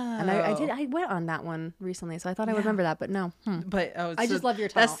 Oh. And I went on that one recently, so I thought I would remember that, but no. But I just love your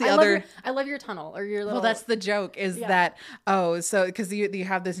tunnel. That's the other. I love your tunnel or your little. Well, that's the joke is that, so because you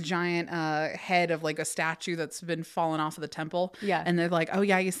have this giant head of like a statue that's been fallen off of the temple. Yeah. And they're like, oh,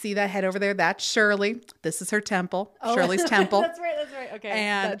 yeah, you see that head over there? That's Shirley. This is her temple. Shirley's temple. That's right. Okay.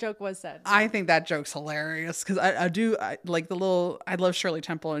 And that joke was said. I think that joke's hilarious because I like I love Shirley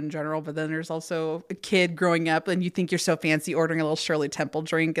Temple in general, but then there's also a kid growing up and you think you're so fancy ordering a little Shirley Temple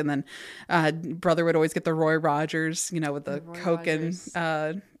drink, and then brother would always get the Roy Rogers, with the Coke Rogers.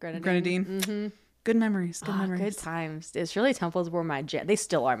 and grenadine. Mm-hmm. Good memories. Good memories. Good times. Shirley Temples were my jam. They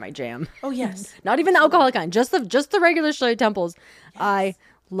still are my jam. Oh yes. Not even the alcoholic kind. Just the regular Shirley Temples. Yes. I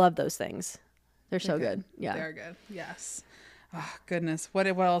love those things. They're so good. Yeah. They're good. Yes. Oh, goodness. What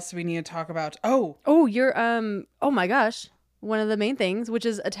else do we need to talk about? Oh, you're oh my gosh. One of the main things, which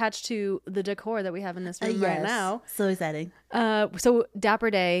is attached to the decor that we have in this room right now. So exciting. So Dapper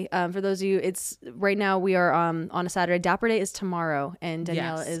Day, for those of you, it's right now we are on a Saturday. Dapper Day is tomorrow, and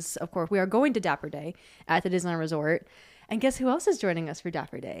Danielle is, of course, we are going to Dapper Day at the Disneyland Resort. And guess who else is joining us for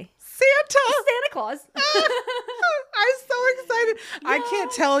Dapper Day? Santa Claus. I'm so excited. Yeah. I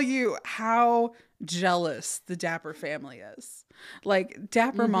can't tell you how jealous the Dapper family is. Like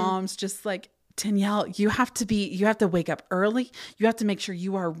Dapper moms just like, Danielle, you have to wake up early. You have to make sure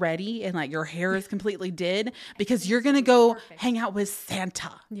you are ready and like your hair is completely did because you're going to go hang out with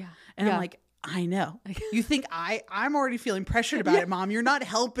Santa. Yeah. And I'm like, I know. You think I'm already feeling pressured about it, Mom. You're not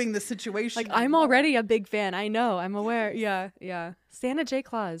helping the situation. Like I'm already a big fan. I know. I'm aware. Yeah. Santa J.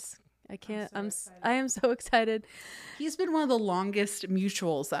 Claus. I am so excited. He's been one of the longest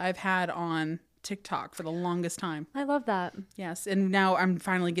mutuals that I've had on TikTok for the longest time. I love that. Yes. And now I'm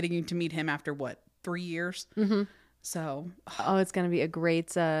finally getting to meet him after 3 years? Mm-hmm. So. Oh, it's going to be a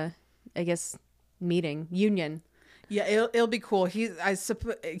great, I guess, union. Yeah, it'll be cool. He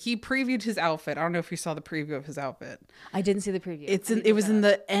previewed his outfit. I don't know if you saw the preview of his outfit. I didn't see the preview. It was in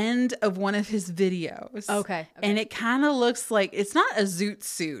the end of one of his videos. Okay. And it kind of looks like, it's not a zoot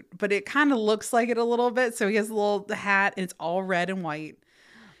suit, but it kind of looks like it a little bit. So he has a little hat and it's all red and white.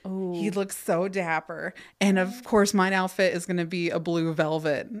 Oh, he looks so dapper. And of course, my outfit is going to be a blue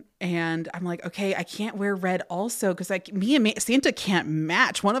velvet. And I'm like, okay, I can't wear red also because me and Santa can't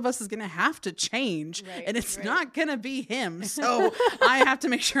match. One of us is going to have to change. Right, and it's not going to be him. So I have to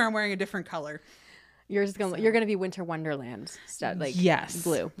make sure I'm wearing a different color. You're gonna be Winter Wonderland, yes,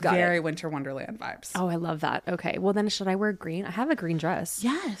 blue, very Winter Wonderland vibes. Oh, I love that. Okay, well then, should I wear green? I have a green dress.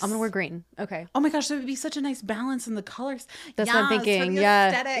 Yes, I'm gonna wear green. Okay. Oh my gosh, that would be such a nice balance in the colors. That's what I'm thinking.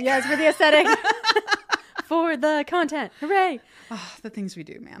 Yes, for the aesthetic, for the content. Hooray! Oh, the things we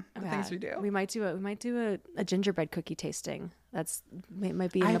do, man. The things we do. We might do a gingerbread cookie tasting.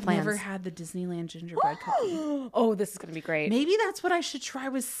 Might be in the plans. I've never had the Disneyland gingerbread cookie. Oh, this is gonna be great. Maybe that's what I should try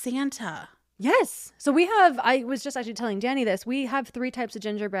with Santa. Yes. So I was just actually telling Danny this. We have 3 types of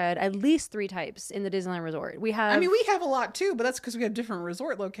gingerbread, at least 3 types in the Disneyland Resort. We have a lot too, but that's because we have different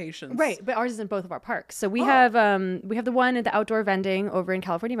resort locations. Right. But ours is in both of our parks. So we have the one at the outdoor vending over in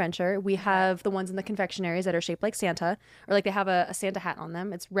California Adventure. We have the ones in the confectionaries that are shaped like Santa, or like they have a Santa hat on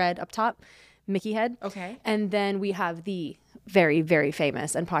them. It's red up top, Mickey head. Okay. And then we have the very, very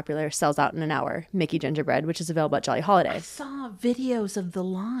famous and popular sells out in an hour Mickey gingerbread, which is available at Jolly Holiday. I saw videos of the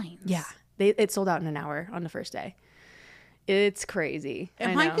lines. Yeah. It sold out in an hour on the first day. It's crazy.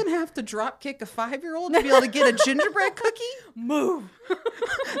 Am I going to have to drop kick a 5-year-old to be able to get a gingerbread cookie? Move.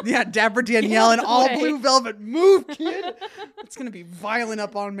 Yeah, Dapper Danielle in all blue velvet. Move, kid. It's going to be violent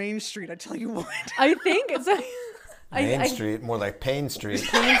up on Main Street, I tell you what. I think it's Main Street, more like Payne Street.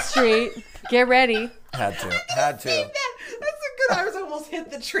 Payne Street. Get ready. Had to. That's a good. I was almost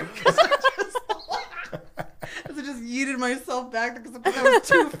hit the tree. Is it just yeeted myself back because I thought that was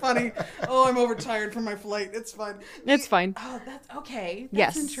too funny. Oh, I'm overtired from my flight. It's fine. It's fine. Oh, that's okay.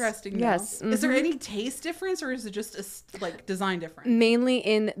 Yes. That's interesting. Though. Yes. Is there any taste difference, or is it just like design difference? Mainly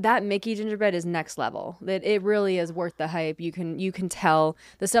in that Mickey gingerbread is next level. That it really is worth the hype. You can tell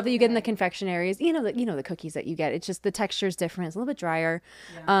the stuff that you get in the confectionaries. The cookies that you get. It's just the texture is different. It's a little bit drier.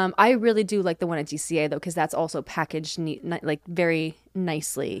 Yeah. I really do like the one at GCA though, because that's also packaged neat, like very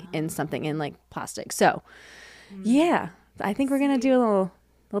nicely in something in like plastic. So yeah, I think we're gonna do a little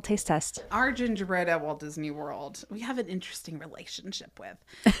taste test. Our gingerbread at Walt Disney World, we have an interesting relationship with.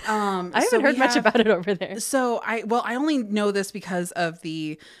 I haven't heard much about it over there. So I only know this because of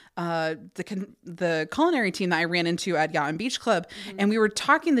the culinary team that I ran into at Yacht and Beach Club, and we were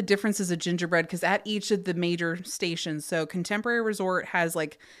talking the differences of gingerbread because at each of the major stations, so Contemporary Resort has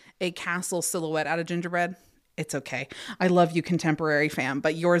like a castle silhouette out of gingerbread. It's okay. I love you, Contemporary fam,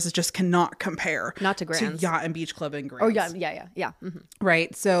 but yours just cannot compare. Not to Grand's. Yacht and Beach Club and Grand's. Oh yeah. Mm-hmm.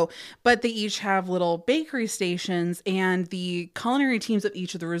 Right. So, but they each have little bakery stations, and the culinary teams of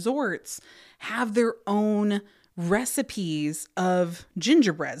each of the resorts have their own recipes of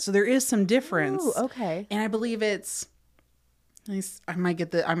gingerbread. So there is some difference. Ooh, okay. And I believe it's, I might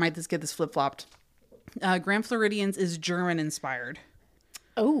get this flip flopped. Grand Floridian's is German inspired.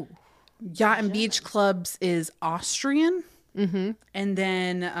 Oh. Yacht and Beach Club's is Austrian. Mm-hmm. And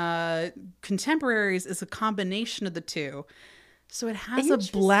then Contemporaries is a combination of the two. So it has a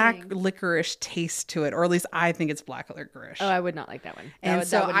black licorice taste to it, or at least I think it's black licorice. Oh, I would not like that one. And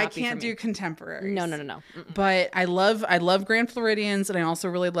so I can't do Contemporaries. No. But I love Grand Floridians, and I also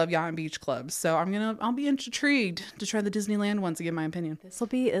really love Yacht and Beach Club. So I'll be intrigued to try the Disneyland ones to get my opinion. This will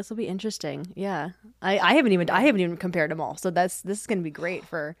be interesting. Yeah. I haven't even compared them all. So this is going to be great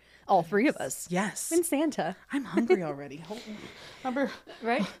for all three of us. Yes. And Santa. I'm hungry already.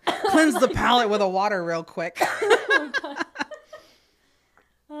 Right? Cleanse the palate with a water real quick.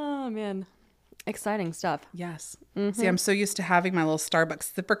 Oh man, exciting stuff. Yes. Mm-hmm. See, I'm so used to having my little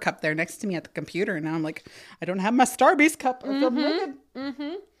Starbucks sipper cup there next to me at the computer, and now I'm like, I don't have my Starbucks cup. I feel naked.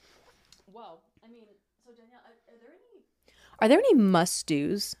 Mm-hmm. Well, I mean, so Danielle, are there any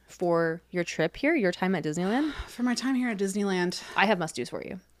must-dos for your trip here, your time at Disneyland? For my time here at Disneyland, I have must-dos for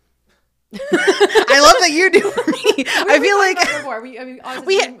you. I love that you do for me. I feel like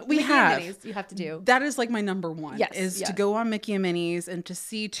we have. You have to do. That is like my number one. Yes, is to go on Mickey and Minnie's and to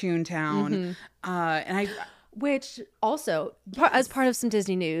see Toontown. Which also, as part of some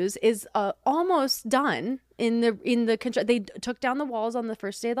Disney news, is almost done in the they took down the walls on the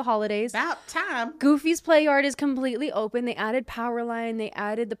first day of the holidays. About time. Goofy's play yard is completely open. They added Powerline. They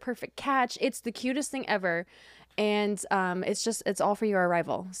added the Perfect Catch. It's the cutest thing ever. And it's all for your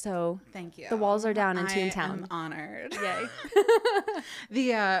arrival. So thank you. The walls are down in Toontown. I'm honored.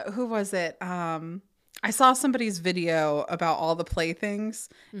 Yay. Who was it? I saw somebody's video about all the playthings,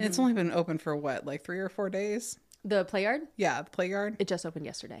 and it's only been open for what, like 3 or 4 days? The play yard? Yeah, the play yard. It just opened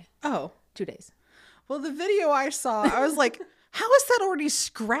yesterday. Oh, 2 days. Well, the video I saw, I was like, how is that already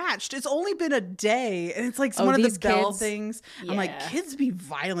scratched? It's only been a day, and it's like one of the bell things. Yeah. I'm like, kids be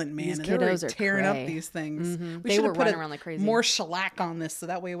violent, man. These and kiddos they're tearing up these things. Mm-hmm. We should have put running around like crazy. More shellac on this, so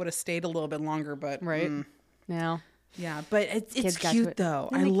that way it would have stayed a little bit longer. But now. Yeah, but it's cute though.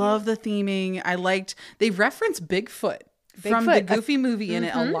 I love the theming. They reference Bigfoot from the Goofy movie in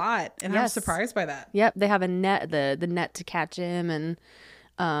it a lot, and I was surprised by that. Yep, they have a net, the net to catch him, and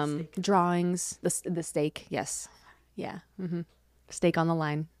drawings, the stake. Yes, yeah, stake on the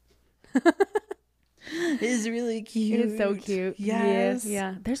line. It's really cute. It is so cute. Yes,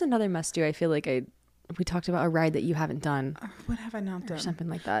 yeah. There's another must do. I feel like we talked about a ride that you haven't done. What have I not done? Or something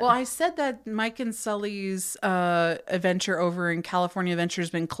like that. Well, I said that Mike and Sully's adventure over in California Adventure has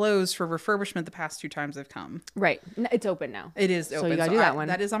been closed for refurbishment the past 2 times I've come. Right. It's open now. It is open. So you got to do that one.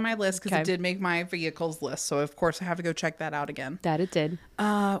 That is on my list because it did make my vehicles list. So, of course, I have to go check that out again. That it did.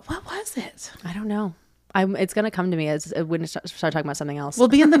 What was it? I don't know. It's going to come to me as when I start talking about something else. We'll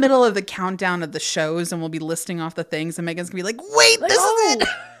be in the middle of the countdown of the shows, and we'll be listing off the things, and Megan's going to be like, wait, this is it.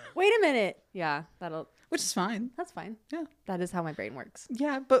 Wait a minute. Yeah, which is fine. That's fine. Yeah. That is how my brain works.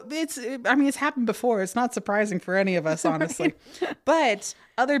 Yeah, but it's happened before. It's not surprising for any of us, honestly. But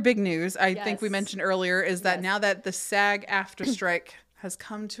other big news I think we mentioned earlier is that now that the SAG after strike has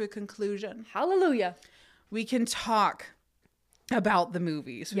come to a conclusion. Hallelujah. We can talk about the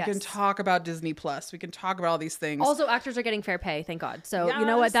movies. We can talk about Disney Plus. We can talk about all these things. Also, actors are getting fair pay, thank God. So you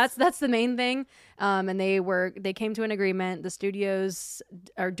know what? That's the main thing. And they came to an agreement. The studios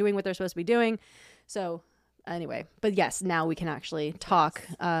are doing what they're supposed to be doing. So anyway, but yes, now we can actually talk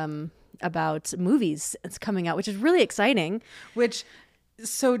about movies that's coming out, which is really exciting.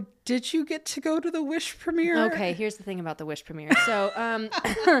 So did you get to go to the Wish premiere? Okay, here's the thing about the Wish premiere. So,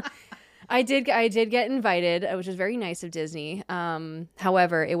 I did get invited, which was very nice of Disney.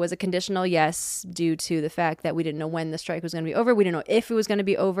 However, it was a conditional yes due to the fact that we didn't know when the strike was going to be over. We didn't know if it was going to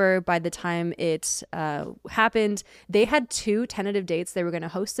be over by the time it happened. They had 2 tentative dates they were going to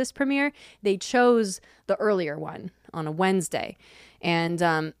host this premiere. They chose the earlier one on a Wednesday. And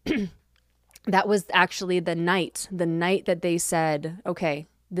that was actually the night that they said, okay,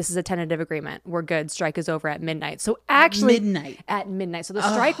 this is a tentative agreement. We're good. Strike is over at midnight. So actually at midnight. So the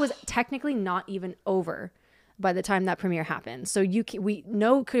strike was technically not even over by the time that premiere happened. So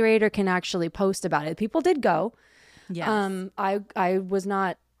no creator can actually post about it. People did go. Yes. I was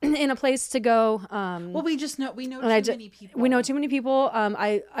not in a place to go. Well, we know too many people. We know too many people.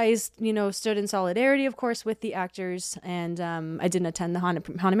 I stood in solidarity, of course, with the actors, and I didn't attend the Haunted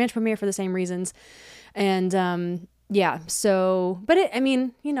Mansion premiere for the same reasons. And yeah. So, but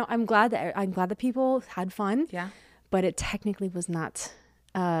I'm glad that people had fun. Yeah. But it technically was not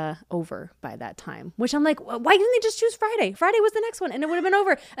over by that time, which I'm like, why didn't they just choose Friday? Friday was the next one and it would have been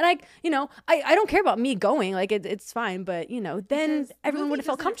over. And I don't care about me going, like it's fine. But then Because everyone would have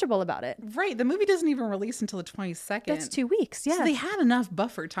felt comfortable about it. Right. The movie doesn't even release until the 22nd. That's 2 weeks. Yeah. So they had enough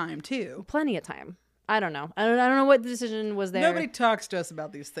buffer time too. Plenty of time. I don't know. I don't know what the decision was there. Nobody talks to us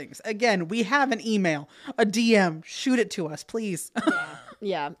about these things. Again, we have an email, a DM. Shoot it to us, please.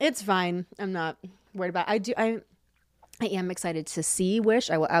 Yeah, it's fine. I'm not worried about it. I am excited to see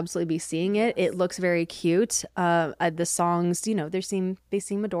Wish. I will absolutely be seeing it. It looks very cute. The songs, they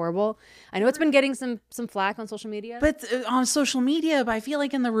seem adorable. I know it's been getting some flack on social media. But on social media, but I feel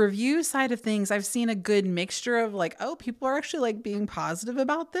like in the review side of things, I've seen a good mixture of like, oh, people are actually like being positive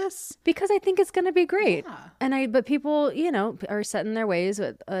about this. Because I think it's going to be great. Yeah. But people, are set in their ways.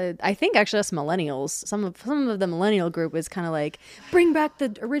 I think actually us millennials, some of the millennial group is kind of like, bring back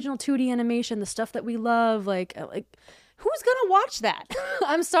the original 2D animation, the stuff that we love, like who's gonna watch that?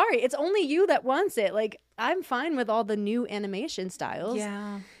 I'm sorry, it's only you that wants it. Like, I'm fine with all the new animation styles.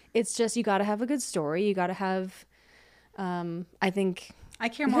 Yeah, it's just you got to have a good story. You got to have, I think I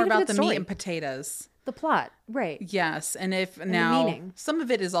care more about the meat and potatoes. The plot, right? Yes, and the meaning. Some of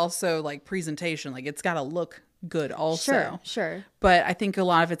it is also like presentation. Like it's got to look good also. Sure. But I think a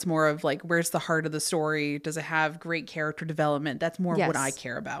lot of it's more of like, where's the heart of the story? Does it have great character development? That's more what I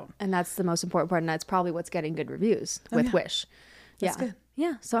care about. And that's the most important part. And that's probably what's getting good reviews with Wish. That's good.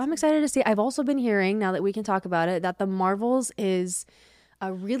 Yeah. So I'm excited to see. I've also been hearing, now that we can talk about it, that The Marvels is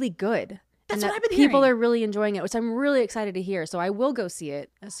really good. That's and what that I've been people hearing. are really enjoying it, which I'm really excited to hear. So I will go see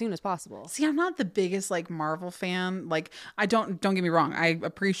it as soon as possible. See, I'm not the biggest like Marvel fan. Like, I don't get me wrong, I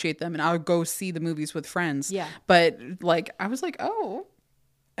appreciate them and I'll go see the movies with friends. Yeah. But like, I was like, oh,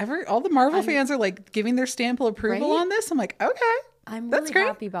 all the Marvel fans are like giving their stamp of approval on this. I'm like, okay, I'm that's really great.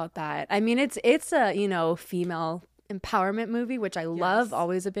 happy about that. I mean, it's a female empowerment movie, which I love.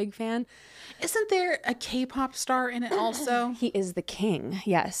 Always a big fan. Isn't there a K-pop star in it also? He is the king.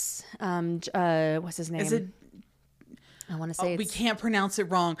 Yes. What's his name? Is it? I want to say We can't pronounce it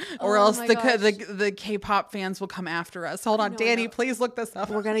wrong, or else the K-pop fans will come after us. Hold on, Danny, please look this up.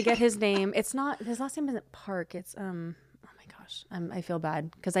 We're gonna get his name. It's not his last name. Isn't Park? It's oh my gosh, I feel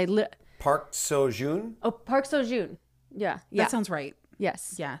bad because Park Seo-joon? Oh, Park Seo-joon. Yeah. That sounds right.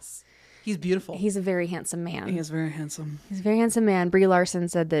 Yes. He's beautiful. He's a very handsome man. He is very handsome. He's a very handsome man. Brie Larson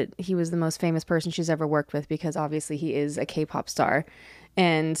said that he was the most famous person she's ever worked with because obviously he is a K-pop star,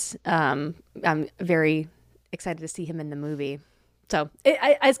 and I'm very excited to see him in the movie. So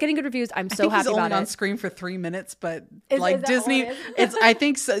it's getting good reviews. I'm so happy about it. He's only on screen for 3 minutes, but Is that Disney, all it it's I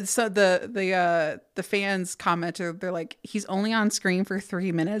think so. So the fans commented, they're like, he's only on screen for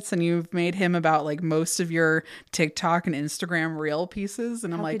 3 minutes, and you've made him about like most of your TikTok and Instagram reel pieces,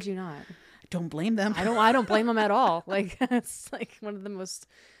 and I'm How like, could you not? don't blame them. I don't blame him at all. Like it's like one of the most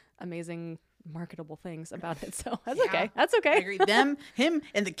amazing marketable things about it. So that's okay. That's okay. I agree. Them, him,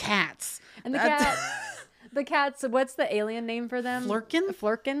 and the cats. And the cat. The cats, what's the alien name for them? Flurkin?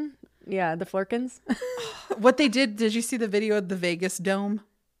 Flurkin? Yeah, the Flurkins. What they did you see the video of the Vegas Dome?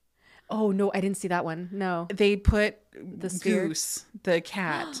 Oh, no, I didn't see that one. No. They put The sphere? Goose, the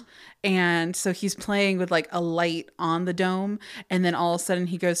cat, and so he's playing with like a light on the dome, and then all of a sudden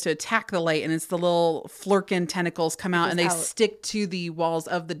he goes to attack the light, and it's the little Flurkin tentacles come out and they stick to the walls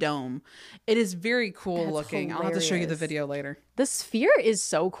of the dome. It is very cool looking. I'll have to show you the video later. The sphere is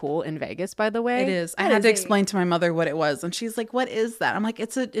so cool in Vegas, by the way. It is. I had to explain to my mother what it was, and she's like, "What is that?" I'm like,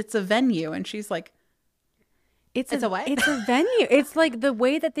 "It's a venue," and she's like, It's a what? It's a venue. It's like the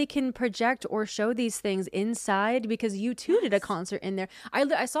way that they can project or show these things inside, because U2 did a concert in there.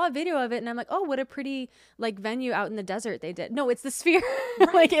 I saw a video of it and I'm like, oh, what a pretty like venue out in the desert they did. No, it's the Sphere.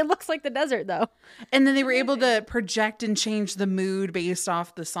 Like it looks like the desert though. And then they were able to project and change the mood based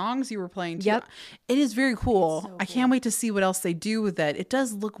off the songs you were playing too. Yep. It is very cool. So I can't wait to see what else they do with it. It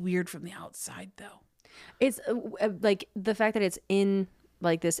does look weird from the outside though. It's like the fact that it's in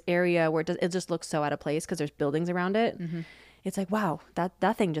like this area where it just looks so out of place because there's buildings around it. It's like, wow, that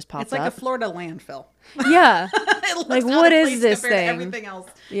thing just popped It's like up. a Florida landfill. Yeah. It looks Like, out what of is place this compared to thing? everything else.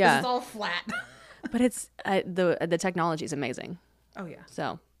 Yeah. It's all flat. But it's the technology is amazing. Oh yeah,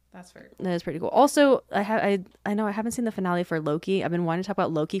 So that's very cool. that is pretty cool. Also, I know I haven't seen the finale for Loki. I've been wanting to talk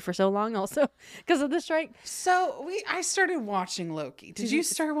about Loki for so long, also because of the strike. So I started watching Loki. Did you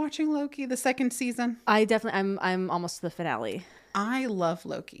start watching Loki the second season? I definitely I'm almost to the finale. I love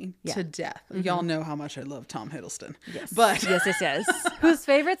Loki to death. Y'all know how much I love Tom Hiddleston. Yes. But yes. Whose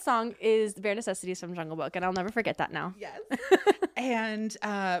favorite song is Bare Necessities from Jungle Book, and I'll never forget that now. yes. And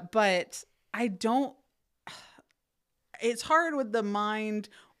but I don't it's hard with the mind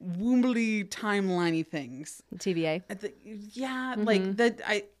wombly timeliney things. TVA. Like that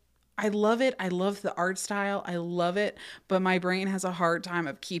I love it. I love the art style. I love it, but my brain has a hard time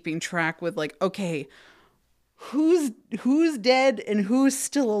of keeping track with like, okay, who's dead and who's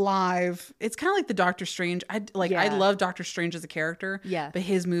still alive. It's kind of like the Doctor Strange. I love Doctor Strange as a character. Yeah. But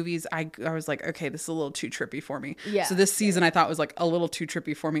his movies, I was like, okay, this is a little too trippy for me. Yeah. So this season I thought was like a little too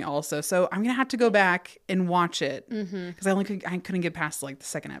trippy for me also. So I'm gonna have to go back and watch it because I couldn't get past like the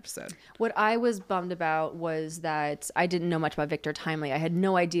second episode. What I was bummed about was that I didn't know much about Victor Timely. I had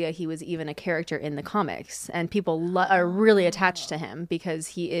no idea he was even a character in the comics, and people are really attached to him because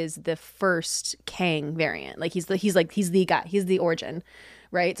he is the first Kang variant. Like he's the guy. He's the origin,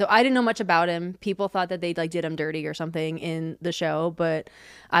 right? So I didn't know much about him. People thought that they like did him dirty or something in the show, but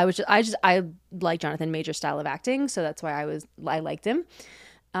I like Jonathan Major's style of acting, so that's why I liked him.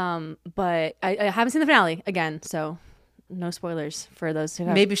 But I haven't seen the finale again, so no spoilers for those who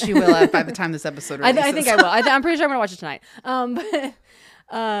have. Maybe she will by the time this episode releases. I think I will. I'm pretty sure I'm gonna watch it tonight. But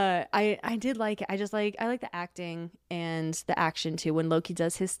I did like it. I like the acting and the action too. When Loki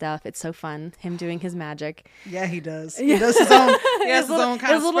does his stuff, it's so fun. Him doing his magic. Yeah, he does. He does his own. He has his own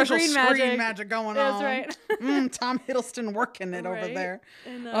kind of little special green screen magic. magic going That's on. right. Tom Hiddleston working it over Right? there.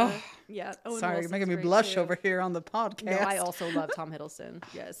 And, yeah. Owen Sorry, you're Wilson's making me great, blush too. over here on the podcast. No, I also love Tom Hiddleston.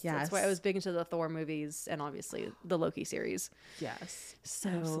 Yes. That's why I Yes. was big into the Thor movies and obviously the Loki series. Yes. So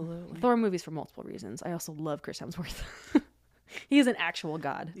Absolutely. Thor movies for multiple reasons. I also love Chris Hemsworth. He is an actual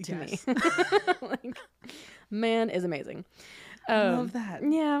god to me. Like, man is amazing. I love that.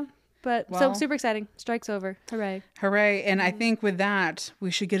 Yeah. But so Well- super exciting. Strike's over. Hooray. Hooray. And I think with that,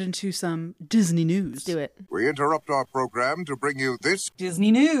 we should get into some Disney news. Let's do it. We interrupt our program to bring you this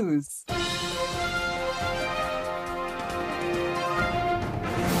Disney News.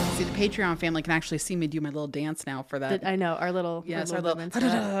 See, the Patreon family can actually see me do my little dance now for that. I know our little Yes, our our little movements.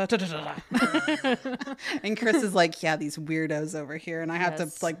 And Chris is like, yeah, these weirdos over here. And I have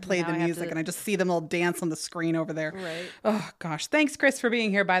Yes. to like play Now the I have music to- and I just see them all dance on the screen over there. Right. Oh, gosh. Thanks, Chris, for being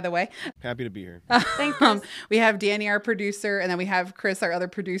here, by the way. Happy to be here. Thanks, Chris. We have Danny, our producer, and then we have Chris, our other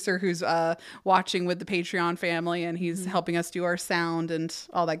producer, who's watching with the Patreon family, and he's helping us do our sound and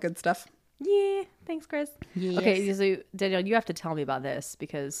all that good stuff. Yeah. Thanks, Chris. Okay, so Danielle, you have to tell me about this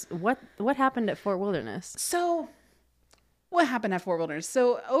because what happened at Fort Wilderness? So, what happened at Fort Wilderness?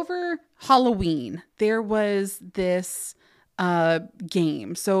 So, over Halloween, there was this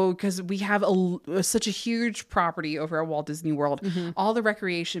game. So, because we have such a huge property over at Walt Disney World, all the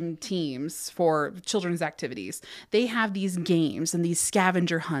recreation teams for children's activities, they have these games and these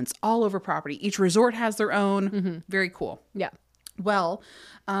scavenger hunts all over property. Each resort has their own. Very cool. Yeah. Well,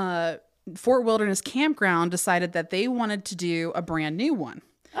 Fort Wilderness Campground decided that they wanted to do a brand new one.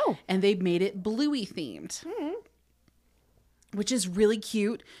 Oh. And they made it Bluey themed, which is really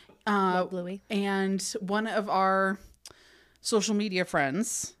cute. Bluey. And one of our social media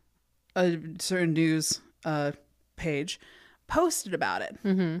friends, a certain news page, posted about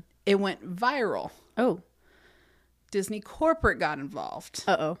it. It went viral. Oh. Disney corporate got involved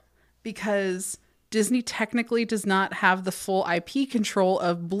Uh-oh. because Disney technically does not have the full IP control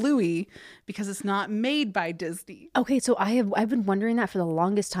of Bluey because it's not made by Disney. Okay, so I've been wondering that for the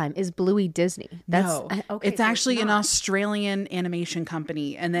longest time. Is Bluey Disney? No, okay. it's so actually an not. Australian animation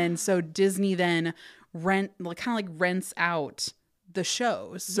company, and then so Disney then rents out the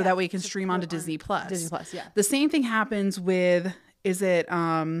shows so that way you can stream onto Disney Plus. Disney Plus, yeah. The same thing happens with, is it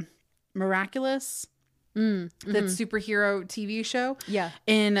Miraculous? That superhero TV show. Yeah.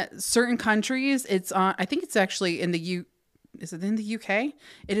 In certain countries, it's on. I think it's actually in the Is it in the UK?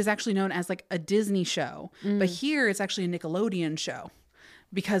 It is actually known as like a Disney show, but here it's actually a Nickelodeon show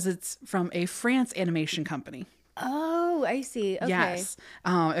because it's from a France animation company. Oh, I see. Okay. Yes.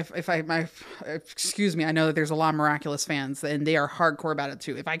 Excuse me, I know that there's a lot of Miraculous fans and they are hardcore about it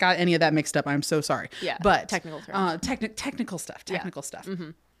too. If I got any of that mixed up, I'm so sorry. Yeah. But Technical terms. technical stuff.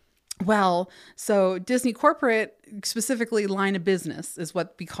 Well, so Disney corporate, specifically line of business is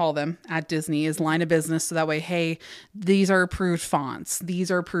what we call them at Disney, is line of business. So that way, hey, these are approved fonts. These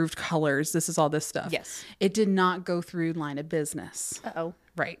are approved colors. This is all this stuff. Yes. It did not go through line of business. Uh-oh.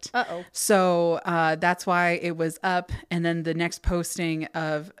 Right. Uh-oh. So that's why it was up. And then the next posting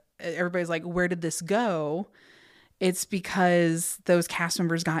of everybody's like, where did this go? It's because those cast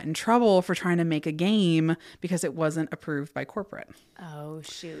members got in trouble for trying to make a game because it wasn't approved by corporate. Oh,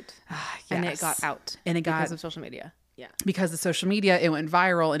 shoot. Yes. And it got out. And it got because of social media. Yeah. because of social media, it went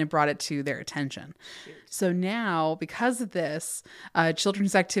viral and it brought it to their attention. So now, because of this,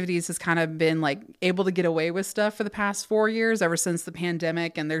 Children's Activities has kind of been like able to get away with stuff for the past 4 years, ever since the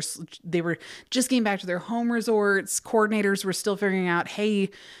pandemic. And they were just getting back to their home resorts. Coordinators were still figuring out, hey,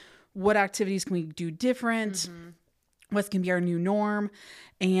 what activities can we do different? What's going to be our new norm?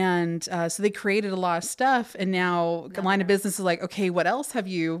 And so they created a lot of stuff. And now the line of business is like, okay, what else have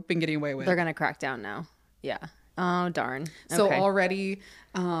you been getting away with? They're going to crack down now. Yeah. Oh, darn. So Okay. already,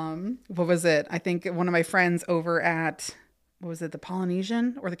 what was it? I think one of my friends over at, what was it, the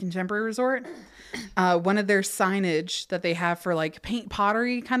Polynesian or the Contemporary Resort? One of their signage that they have for like paint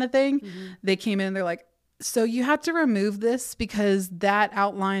pottery kind of thing, they came in and they're like, so you have to remove this because that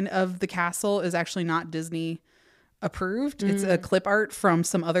outline of the castle is actually not Disney approved. It's a clip art from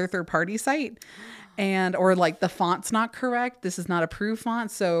some other third party site. And or like the font's not correct. This is not approved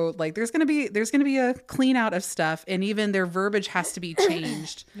font. So like there's gonna be a clean out of stuff, and even their verbiage has to be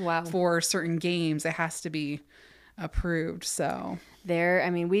changed. Wow. For certain games. It has to be approved. So I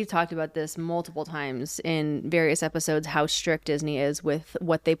mean, we've talked about this multiple times in various episodes, how strict Disney is with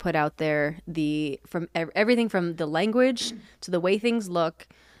what they put out there, everything from the language to the way things look.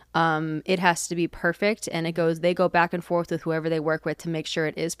 It has to be perfect, and they go back and forth with whoever they work with to make sure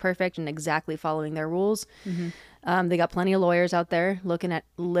it is perfect and exactly following their rules. They got plenty of lawyers out there looking at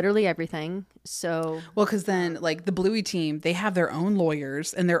literally everything. So, well, because then like the Bluey team, they have their own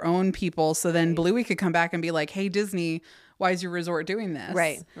lawyers and their own people. So then Bluey could come back and be like, hey, Disney, why is your resort doing this?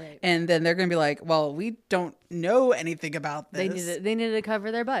 Right. And then they're going to be like, well, we don't know anything about this. They needed to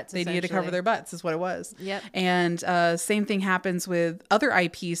cover their butts. They needed to cover their butts is what it was. Yep. And same thing happens with other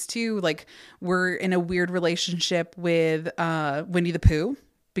IPs too. Like we're in a weird relationship with Winnie the Pooh,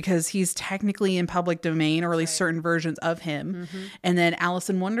 because he's technically in public domain, or at least certain versions of him. And then Alice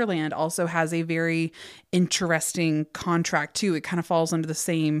in Wonderland also has a very interesting contract too. It kind of falls under the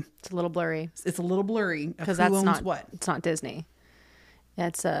same. It's a little blurry It's a little blurry because who that's owns not what. It's not Disney.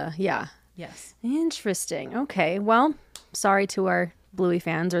 That's yeah. Yes. Interesting. Okay. Well, sorry to our Bluey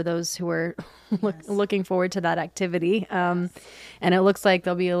fans or those who are looking forward to that activity. And it looks like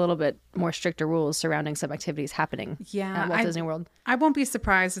there'll be a little bit more stricter rules surrounding some activities happening at Walt Disney World. I won't be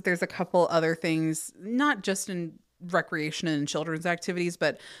surprised if there's a couple other things, not just in recreation and children's activities,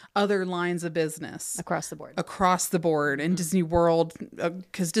 but other lines of business Across the board. in Disney World,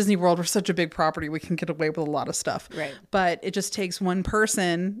 because Disney World, we're such a big property, we can get away with a lot of stuff. Right. But it just takes one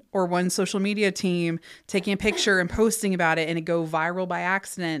person or one social media team taking a picture and posting about it, and it go viral by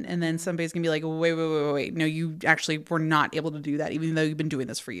accident, and then somebody's gonna be like, wait, no, you actually were not able to do that, even though you've been doing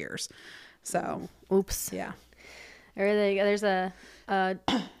this for years. So Oops. yeah. There's a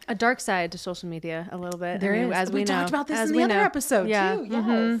dark side to social media a little bit. There is. As We we know. talked about this as in we the other know. episode Yeah.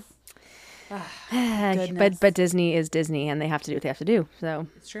 too. Yes. Goodness. But Disney is Disney, and they have to do what they have to do. So,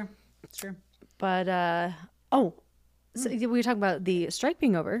 It's true. It's true. but so we were talking about the strike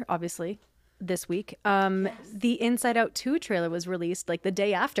being over, obviously, this week. The Inside Out 2 trailer was released like the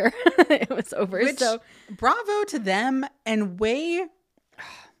day after it was over. Which, so bravo to them, and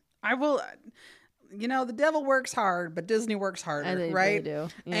I will, the devil works hard, but Disney works harder, They right? really do.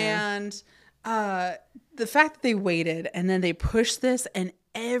 Yeah. And the fact that they waited and then they pushed this, and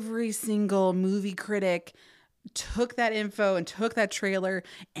every single movie critic took that info and took that trailer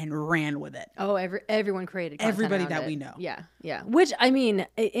and ran with it. Oh, everyone created content Everybody around that it. we know. Yeah. Which, I mean,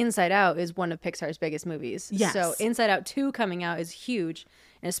 Inside Out is one of Pixar's biggest movies. Yes. So Inside Out 2 coming out is huge.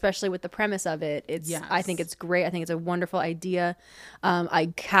 And especially with the premise of it, I think it's great. I think it's a wonderful idea.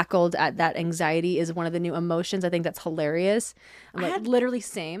 I cackled at that. Anxiety is one of the new emotions. I think that's hilarious. I'm like, literally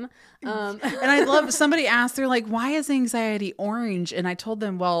same. And I love, somebody asked, they're like, why is anxiety orange? And I told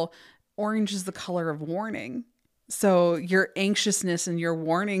them, well, orange is the color of warning. So your anxiousness and your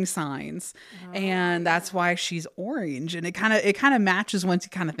warning signs, and that's why she's orange. And it kind of matches once you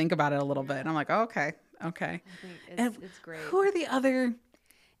kind of think about it a little bit. And I'm like, oh, okay. I think it's great. Who are the other?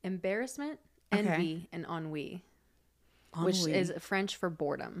 Embarrassment, Okay. envy, and ennui, which Ennui. is French for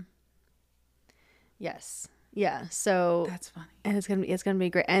boredom. Yes. Yeah. So That's funny. and it's gonna be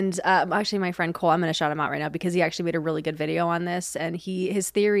great. And actually, my friend Cole, I'm gonna shout him out right now because he actually made a really good video on this. And his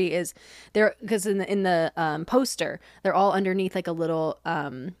theory is there because in the poster they're all underneath like a little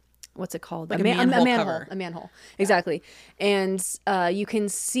what's it called, Like a manhole cover. a manhole, exactly. And you can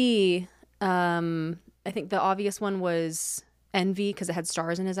see I think the obvious one was envy because it had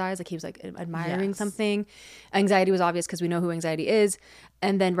stars in his eyes, like he was like admiring Yes. something. Anxiety was obvious because we know who anxiety is.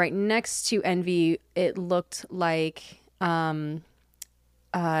 And then right next to envy, it looked like Bing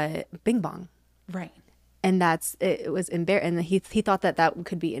Bong. Right. And it was and he thought that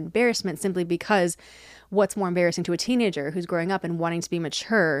could be embarrassment simply because what's more embarrassing to a teenager who's growing up and wanting to be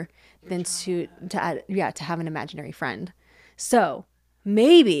mature than to have an imaginary friend. So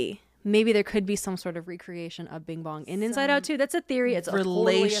maybe there could be some sort of recreation of Bing Bong in Inside Out 2. That's a theory. It's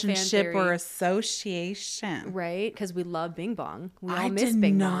Relationship a or association. right? Because we love Bing Bong. We all I miss did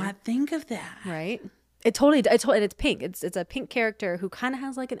Bing not Bong, think of that. right? It totally. And it's pink. It's a pink character who kind of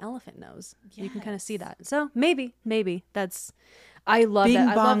has like an elephant nose. You can kind of see that. So maybe that's. I love Bing that.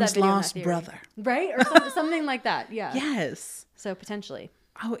 I love that Bong's video and that lost theory. brother. Right? Or something like that. Yeah. Yes. So potentially.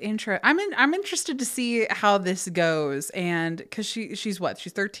 Oh, I'm interested to see how this goes, and because she's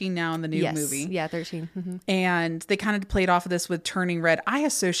 13 now in the new movie. Yeah, 13. Mm-hmm. And they kind of played off of this with Turning Red. I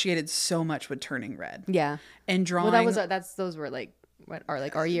associated so much with Turning Red. Yeah. And drawing. Well, those were like what are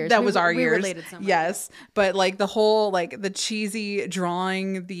like our years. That was our we years. related so much. Yes. But like the whole, like the cheesy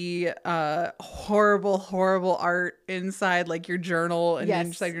drawing, the horrible art inside like your journal and Yes.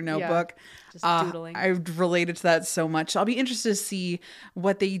 inside your Yeah. notebook. Just doodling. I related to that so much. I'll be interested to see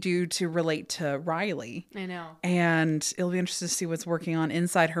what they do to relate to Riley. I know. And it'll be interesting to see what's working on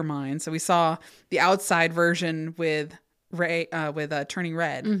inside her mind. So we saw the outside version with Ray, with Turning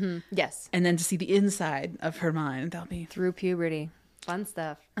Red, Yes. and then to see the inside of her mind. That'll be. Through puberty. Fun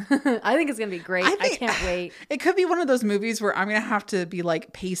stuff. I think it's going to be great. I can't wait. It could be one of those movies where I'm going to have to be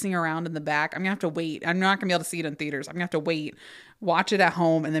like pacing around in the back. I'm going to have to wait. I'm not going to be able to see it in theaters. I'm going to have to wait, watch it at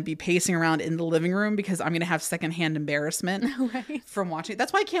home, and then be pacing around in the living room because I'm going to have secondhand embarrassment from watching it.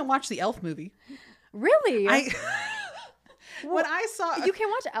 That's why I can't watch the Elf movie. Really? When I saw You can't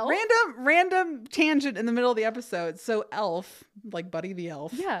watch Elf? random tangent in the middle of the episode. So Elf, like Buddy the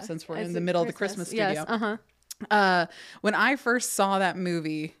Elf, Yeah. since we're As in the middle of the Christmas studio. Yes. Uh-huh. When I first saw that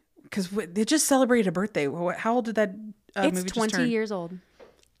movie, because they just celebrated a birthday. How old did that It's movie just 20 turn? years old.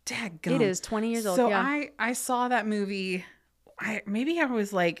 Dadgum. It is 20 years old. So yeah. I saw that movie. I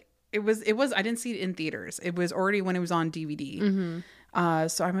was like, it was. I didn't see it in theaters. It was already when it was on DVD. Mm-hmm.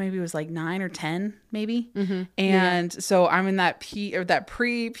 So I maybe was like 9 or 10, maybe. Mm-hmm. And so I'm in that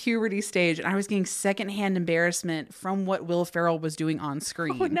pre-puberty stage, and I was getting secondhand embarrassment from what Will Ferrell was doing on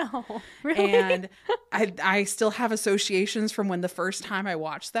screen. Oh, no. Really? And I still have associations from when the first time I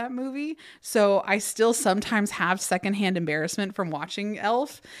watched that movie. So I still sometimes have secondhand embarrassment from watching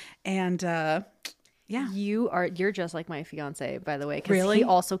Elf. And yeah. You're just like my fiance, by the way, because Really? he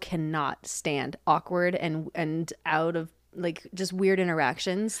also cannot stand awkward and out of like just weird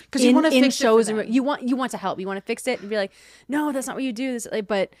interactions 'Cause you wanna in fix it for shows them. and you want to help, you want to fix it and be like, no, that's not what you do. This,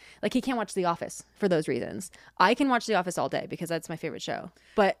 but like he can't watch The Office for those reasons. I can watch The Office all day because that's my favorite show.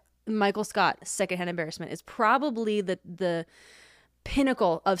 But Michael Scott, secondhand embarrassment is probably the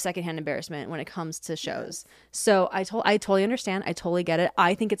pinnacle of secondhand embarrassment when it comes to shows. So I totally understand. I totally get it.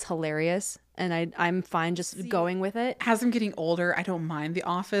 I think it's hilarious, and I'm fine just going with it. As I'm getting older, I don't mind The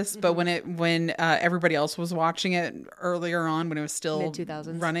Office, but when everybody else was watching it earlier on, when it was still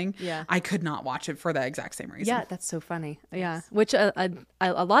Mid-2000s. running, Yeah. I could not watch it for that exact same reason. Yeah, that's so funny. Yeah, which a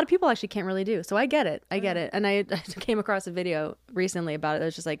lot of people actually can't really do. So I get it. And I came across a video recently about it. It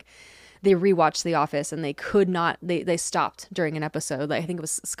was just like they rewatched The Office and they could not. They stopped during an episode. Like I think it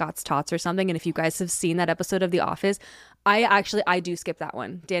was Scott's Tots or something. And if you guys have seen that episode of The Office, I do skip that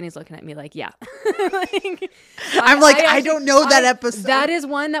one. Danny's looking at me like, yeah. I don't know that episode. That is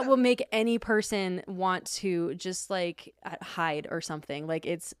one that will make any person want to just like hide or something. Like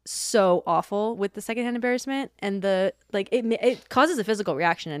it's so awful with the secondhand embarrassment and the like it causes a physical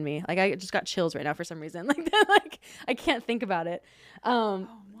reaction in me. Like I just got chills right now for some reason. Like that, like I can't think about it.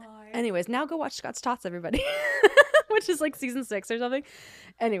 Anyways, now go watch Scott's Tots, everybody. Which is like season 6 or something.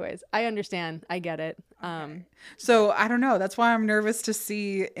 Anyways, I understand. I get it. So I don't know. That's why I'm nervous to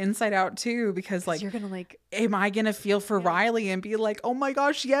see Inside Out 2 because like You're gonna like. am I gonna feel for Riley and be like, oh my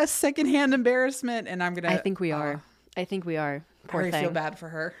gosh, yes, secondhand embarrassment, and I'm gonna. I think we are. I think we are. I Poor really thing. feel bad for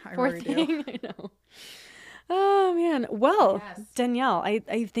her. I Poor really do. thing. I know. Oh man. Well, Danielle,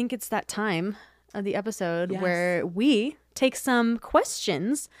 I think it's that time of the episode where we take some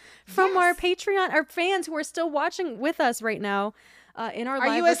questions from our Patreon, our fans who are still watching with us right now in our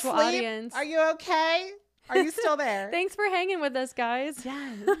live virtual audience. Are you okay? Are you still there? Thanks for hanging with us, guys.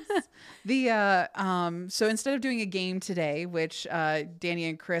 Yes. So instead of doing a game today, which Danny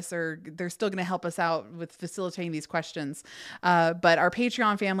and Chris they're still going to help us out with facilitating these questions. But our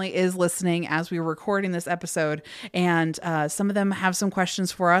Patreon family is listening as we were recording this episode, and some of them have some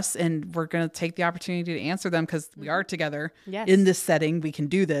questions for us, and we're going to take the opportunity to answer them because we are together in this setting. We can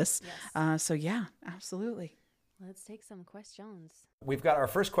do this. Yes. So yeah, absolutely. Let's take some questions. We've got our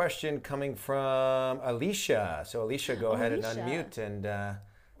first question coming from Alicia. So Alicia, go ahead and Alicia. unmute and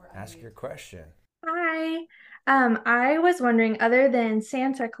ask your question. Hi. I was wondering, other than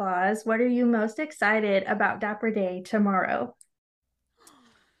Santa Claus, what are you most excited about Dapper Day tomorrow?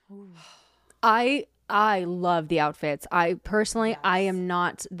 I love the outfits. I personally, I am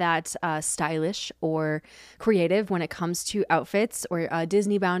not that stylish or creative when it comes to outfits or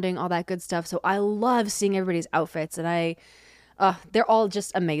Disney bounding, all that good stuff. So I love seeing everybody's outfits, and they're all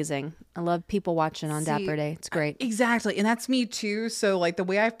just amazing. I love people watching on Dapper Day. It's great. Exactly. And that's me too. So like the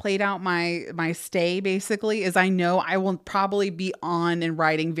way I've played out my stay basically is I know I will probably be on and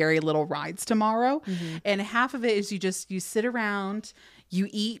riding very little rides tomorrow. Mm-hmm. And half of it is you sit around, you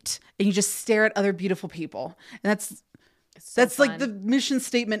eat, and you just stare at other beautiful people. And that's like the mission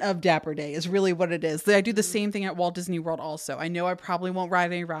statement of Dapper Day is really what it is. I do the same thing at Walt Disney World also. I know I probably won't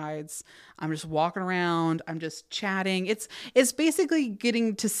ride any rides. I'm just walking around. I'm just chatting. It's basically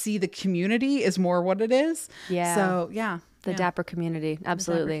getting to see the community is more what it is. Yeah. So yeah. The Dapper community.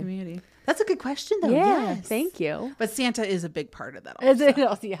 Absolutely. Dapper community. That's a good question though. Yeah. Yes. Thank you. But Santa is a big part of that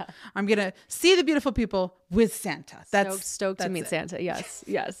also. Yeah. I'm going to see the beautiful people with Santa. That's stoked to meet Santa. Yes.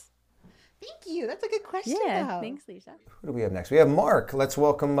 Yes. Thank you. That's a good question. Yeah. though. Thanks, Lisa. Who do we have next? We have Mark. Let's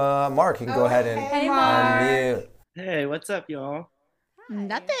welcome Mark. You can go ahead and Hey, Mark. unmute. Hey, what's up, y'all?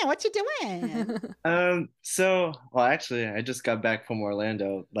 Nothing. What you doing? Well, actually, I just got back from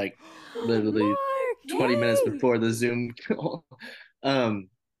Orlando, like literally 20 minutes before the Zoom call.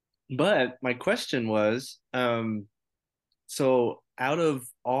 But my question was, so out of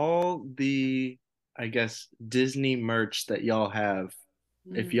all the, I guess, Disney merch that y'all have,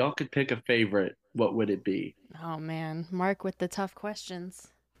 if y'all could pick a favorite, what would it be? Oh man, Mark with the tough questions.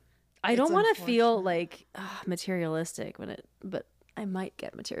 I don't want to feel like materialistic but I might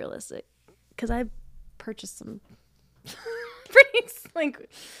get materialistic because I purchased some pretty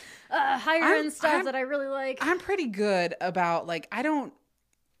like higher end stuff that I really like. I'm pretty good about like I don't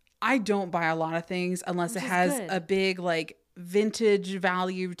buy a lot of things unless it has a big like vintage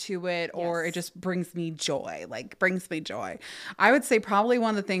value to it or it just brings me joy. I would say probably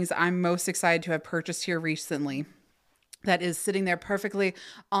one of the things I'm most excited to have purchased here recently that is sitting there perfectly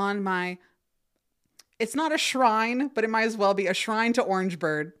on my, it's not a shrine, but it might as well be a shrine to Orange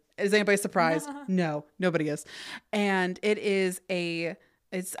Bird. Is anybody surprised? No, nobody is. And it is I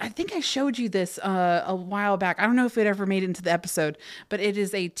think I showed you this a while back. I don't know if it ever made it into the episode, but it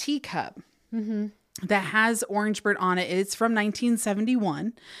is a teacup. Mm-hmm. That has Orange Bird on it. It's from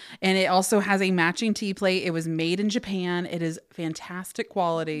 1971, and it also has a matching tea plate. It was made in Japan. It is fantastic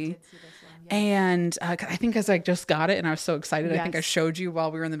quality. And I think because I just got it and I was so excited, I think I showed you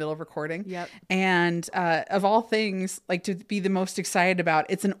while we were in the middle of recording. Yep. And of all things, like to be the most excited about,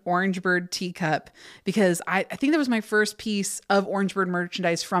 it's an Orange Bird teacup because I think that was my first piece of Orange Bird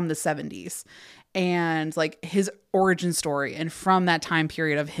merchandise from the 70s. And like his origin story and from that time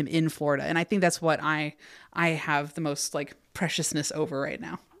period of him in Florida. And I think that's what I have the most like preciousness over right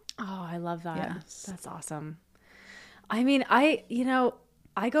now. Oh, I love that. Yes. That's awesome. I mean, I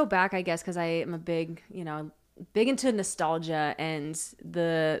go back, I guess, because I am a big into nostalgia and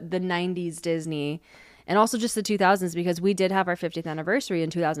the 90s Disney and also just the 2000s because we did have our 50th anniversary in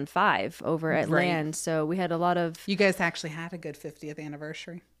 2005 over at Land. So we had a lot of... You guys actually had a good 50th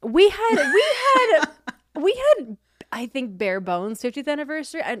anniversary. We had I think bare bones 50th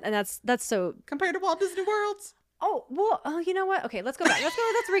anniversary and that's so... Compared to Walt Disney World's. Oh, well, you know what? Okay, let's go back.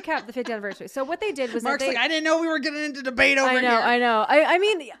 Let's recap the 50th anniversary. So what they did was Mark's like, I didn't know we were getting into debate over here. I know. I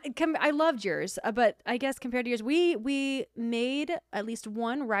mean, I loved yours, but I guess compared to yours, we made at least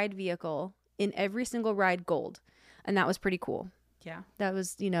one ride vehicle in every single ride gold, and that was pretty cool. Yeah. That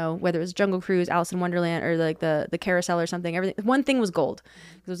was, whether it was Jungle Cruise, Alice in Wonderland, or like the carousel or something, everything. One thing was gold.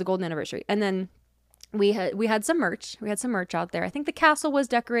 It was a golden anniversary. And then we had some merch. We had some merch out there. I think the castle was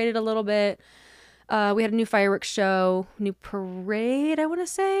decorated a little bit. We had a new fireworks show, new parade, I want to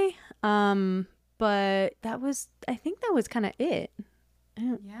say. But I think that was kind of it. I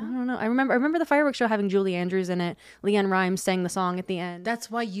don't know. I remember the fireworks show having Julie Andrews in it. Leanne Rimes sang the song at the end.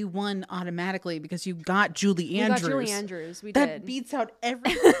 That's why you won automatically, because you got Julie Andrews. We got Julie Andrews. We that did. beats out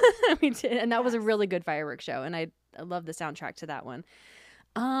every. We did, and that was a really good fireworks show, and I love the soundtrack to that one.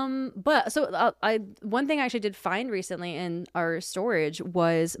 But so one thing I actually did find recently in our storage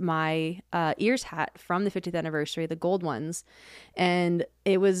was my ears hat from the 50th anniversary, the gold ones, and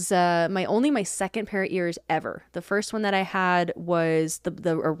it was my second pair of ears ever. The first one that I had was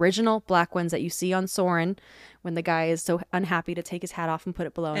the original black ones that you see on Soarin' when the guy is so unhappy to take his hat off and put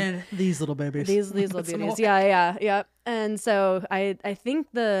it below him. And these little babies. These little beauties. Yeah. And so I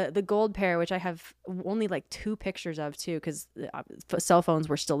think the gold pair, which I have only like 2 pictures of too, because cell phones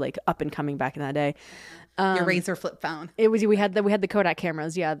were still like up and coming back in that day. Your Razor flip phone. We had the Kodak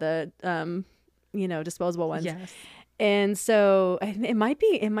cameras. Yeah, the disposable ones. Yes. And so it might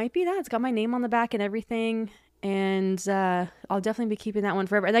be that it's got my name on the back and everything. And I'll definitely be keeping that one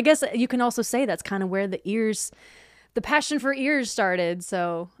forever. And I guess you can also say that's kind of where the passion for ears started.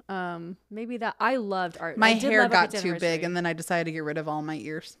 So maybe that I loved art. My hair got too big, and then I decided to get rid of all my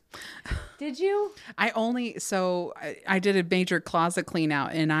ears. Did you? I did a major closet clean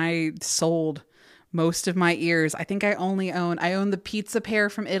out, and I sold most of my ears. I think I own the pizza pair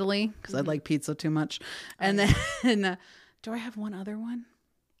from Italy because I like pizza too much. And then do I have one other one?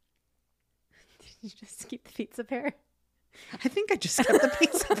 Did you just keep the pizza pair? I think I just kept the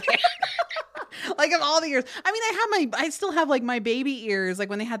pizza pair. Like of all the ears. I mean, I still have like my baby ears, like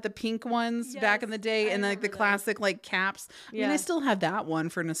when they had the pink ones back in the day, and like the classic like caps. I mean, I still have that one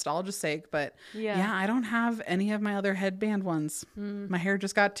for nostalgia's sake, but yeah, I don't have any of my other headband ones. My hair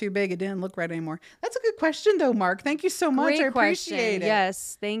just got too big. It didn't look right anymore. That's a good question though, Mark. Thank you so much. I appreciate it.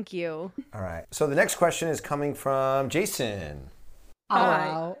 Yes, thank you. All right. So the next question is coming from Jason.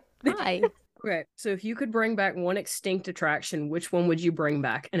 Hi. Okay, so if you could bring back one extinct attraction, which one would you bring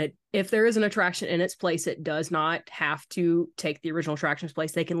back? And if there is an attraction in its place, it does not have to take the original attraction's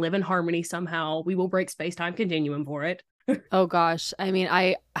place. They can live in harmony somehow. We will break space-time continuum for it. Oh, gosh. I mean,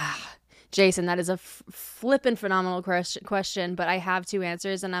 Jason, that is a flippin' phenomenal question, but I have 2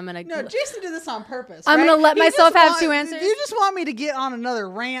 answers, and I'm going to... No, Jason did this on purpose, I'm going to let myself have 2 answers. You just want me to get on another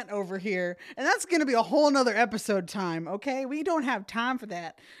rant over here, and that's going to be a whole nother episode time, okay? We don't have time for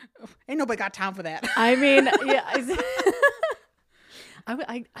that. Ain't nobody got time for that. I mean, yeah.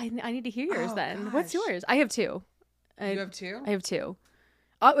 I need to hear yours then. Gosh. What's yours? I have 2. You have 2? I have 2.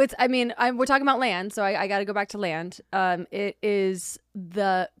 Oh, we're talking about land, so I got to go back to land. It is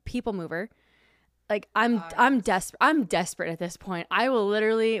the People Mover. Like I'm desperate at this point. I will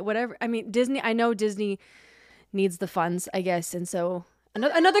literally whatever. I mean, Disney. I know Disney needs the funds, I guess, and so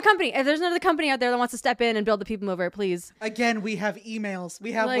another company. If there's another company out there that wants to step in and build the People Mover, please. Again, we have emails.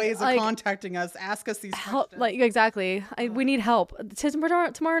 We have ways of contacting us. Ask us these help. questions. Exactly. We need help.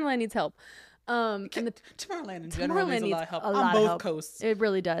 Tomorrowland needs help. And Tomorrowland in general needs a lot of help on both coasts. It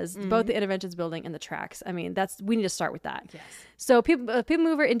really does. Both the Interventions building and the tracks. I mean, we need to start with that. Yes. So People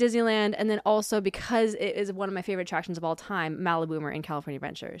Mover in Disneyland, and then also because it is one of my favorite attractions of all time, Maliboomer in California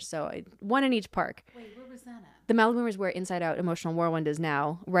Adventure. So one in each park. Wait, where was that at? The Maliboomer is where Inside Out Emotional Whirlwind is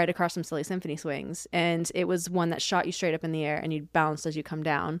now, right across from Silly Symphony Swings, and it was one that shot you straight up in the air and you bounced as you come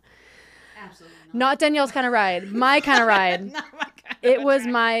down. Absolutely not Danielle's kind of ride. My kind of ride. It was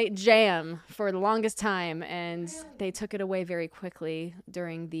my jam for the longest time, and they took it away very quickly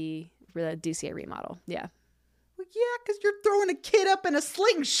during the DCA remodel. Yeah. Well, yeah, because you're throwing a kid up in a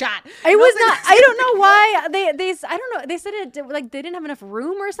slingshot. It was not. I don't know why they. I don't know. They said it like they didn't have enough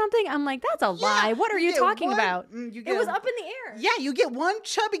room or something. I'm like, that's a lie. What are you talking about? It was up in the air. Yeah, you get one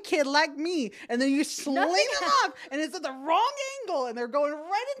chubby kid like me, and then you sling them up, and it's at the wrong angle, and they're going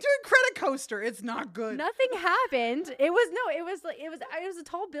right into a credit coaster. It's not good. Nothing happened. It was a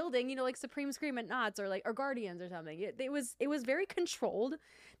tall building, like Supreme Scream at Knott's or Guardians or something. It was very controlled.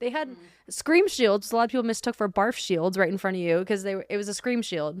 They had scream shields. A lot of people mistook for barf shields right in front of you because it was a scream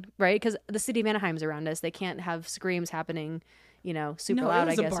shield, right? Because the city of Anaheim's around us. They can't have screams happening, super loud,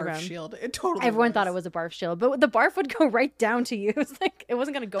 I guess. It was a barf shield. It totally Everyone thought it was a barf shield, but the barf would go right down to you. It's like it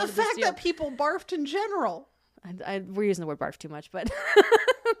wasn't going to go to the shield. The fact that people barfed in general. We're using the word barf too much, but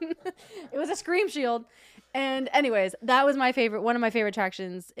it was a scream shield. And anyways, that was one of my favorite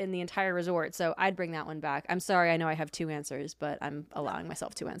attractions in the entire resort. So I'd bring that one back. I'm sorry. I know I have 2 answers, but I'm allowing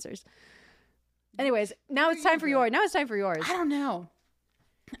myself 2 answers. Anyways, now it's time for yours. I don't know.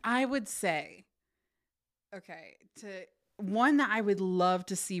 I would say, okay, one that I would love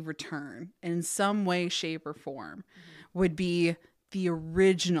to see return in some way, shape, or form would be the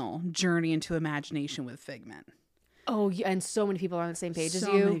original Journey into Imagination with Figment. Oh, yeah, and so many people are on the same page as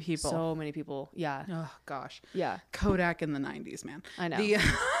So you. many people. So many people. Yeah. Oh gosh. Yeah. Kodak in the 90s, man. I know. The,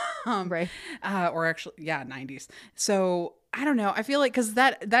 Right. Or actually, yeah, 90s. So I don't know. I feel like because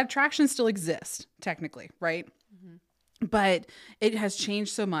that attraction still exists technically, right? But it has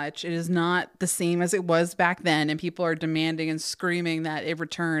changed so much. It is not the same as it was back then, and people are demanding and screaming that it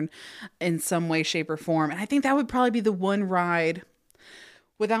return in some way, shape, or form. And I think that would probably be the one ride,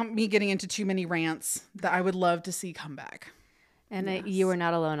 without me getting into too many rants, that I would love to see come back. And you are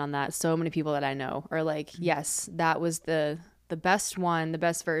not alone on that. So many people that I know are like, yes, that was the best one, the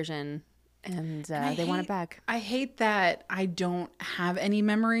best version. And they want it back. I hate that I don't have any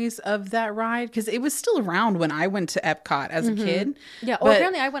memories of that ride because it was still around when I went to Epcot as a kid. Yeah. But- Well,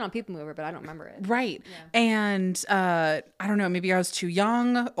 apparently I went on People Mover, but I don't remember it. Right. And I don't know, maybe I was too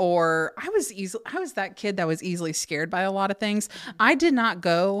young, or I was that kid that was easily scared by a lot of things. I did not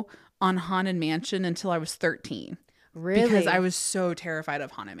go on Haunted Mansion until I was 13. Really? Because I was so terrified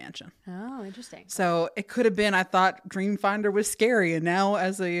of Haunted Mansion. Oh, interesting. So it could have been, I thought Dreamfinder was scary. And now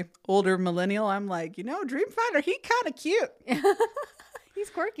as a older millennial, I'm like, Dreamfinder, he kind of cute. He's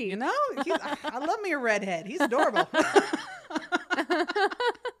quirky. I love me a redhead. He's adorable.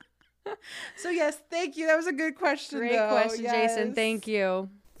 So yes, thank you. That was a good question. Great question, Jason. Thank you.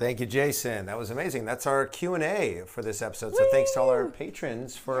 Thank you, Jason. That was amazing. That's our Q&A for this episode. So thanks to all our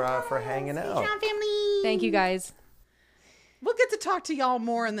patrons for hanging out. Family. Thank you, guys. We'll get to talk to y'all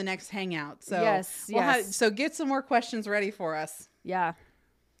more in the next hangout. So Yes. so get some more questions ready for us. Yeah.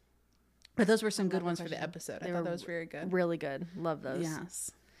 But those were some good ones for the episode. I They thought were that was very good. Really good. Love those.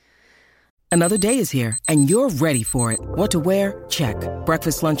 Yes. Another day is here, and you're ready for it. What to wear? Check.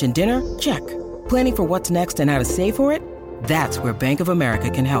 Breakfast, lunch, and dinner? Check. Planning for what's next and how to save for it? That's where Bank of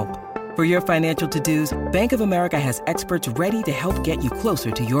America can help. For your financial to-dos, Bank of America has experts ready to help get you closer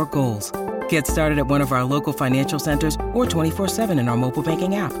to your goals. Get started at one of our local financial centers or 24/7 in our mobile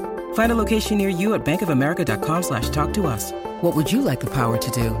banking app. Find a location near you at bankofamerica.com/talktous. What would you like the power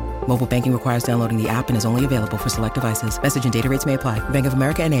to do? Mobile banking requires downloading the app and is only available for select devices. Message and data rates may apply. Bank of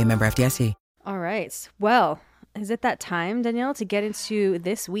America NA, member FDIC. All right. Well, is it that time, Danielle, to get into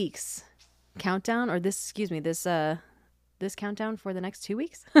this week's countdown, or this countdown for the next 2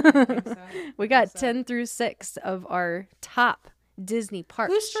 weeks? We got 10 through 6 of our top Disney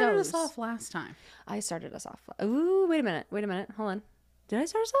park Who started shows. us off last time? I started us off. Ooh, wait a minute. Hold on. Did I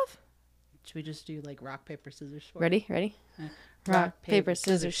start us off? Should we just do like rock, paper, scissors? Ready? Rock, paper,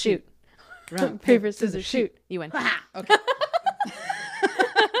 scissors, shoot. Rock, paper, scissors, shoot. You win. Okay.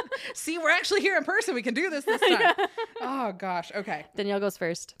 See, we're actually here in person. We can do this time. Oh, gosh. Okay. Danielle goes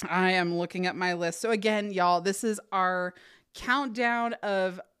first. I am looking at my list. So again, y'all, this is our countdown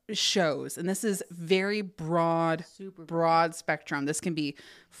of shows, and this is very broad, broad spectrum. This can be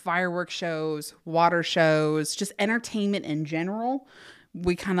fireworks shows, water shows, just entertainment in general.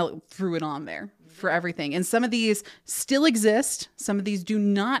 We kind of threw it on there for everything. And some of these still exist. Some of these do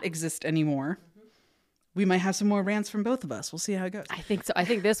not exist anymore. We might have some more rants from both of us. We'll see how it goes. I think so. I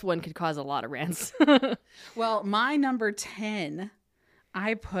think this one could cause a lot of rants. Well, my number 10,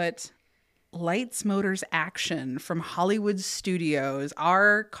 I put Lights, Motors, Action from Hollywood Studios,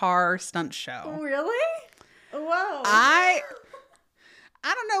 our car stunt show. Really? Whoa. I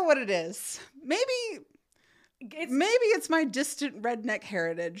don't know what it is. Maybe it's my distant redneck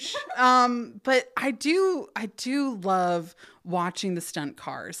heritage. But I do love watching the stunt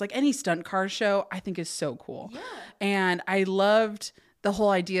cars. Like any stunt car show, I think is so cool. Yeah. And I loved the whole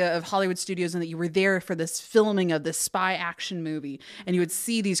idea of Hollywood Studios and that you were there for this filming of this spy action movie, and you would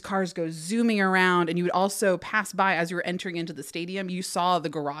see these cars go zooming around, and you would also pass by as you were entering into the stadium. You saw the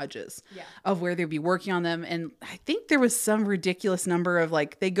garages of where they'd be working on them. And I think there was some ridiculous number of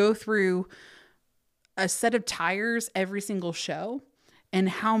like, they go through a set of tires every single show and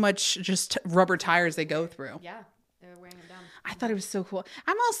how much just rubber tires they go through. Yeah. They're wearing them down. I thought it was so cool.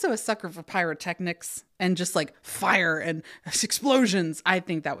 I'm also a sucker for pyrotechnics and just like fire and explosions. I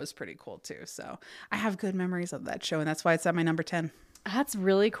think that was pretty cool too. So I have good memories of that show, and that's why it's at my number 10. That's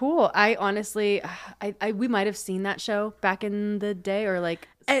really cool. I honestly, we might have seen that show back in the day, or like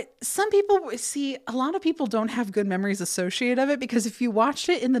some people see, a lot of people don't have good memories associated of it, because if you watched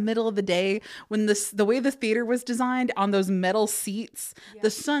it in the middle of the day when the way the theater was designed on those metal seats,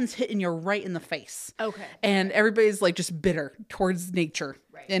 the sun's hitting you right in the face. Okay. And everybody's like just bitter towards nature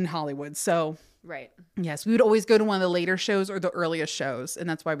in Hollywood. So Right. Yes, we would always go to one of the later shows or the earliest shows, and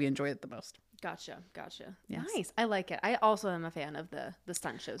that's why we enjoy it the most. Gotcha. Yes. Nice. I like it. I also am a fan of the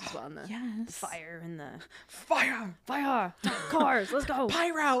stunt shows as well, and the Yes. fire and the Fire. cars. Let's go.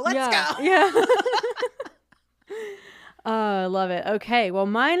 Pyro. Let's go. Yeah. I love it. Okay, well,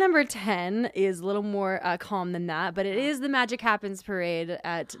 my number 10 is a little more calm than that, but it is the Magic Happens parade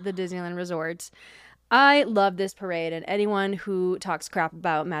at the Disneyland Resort. I love this parade, and anyone who talks crap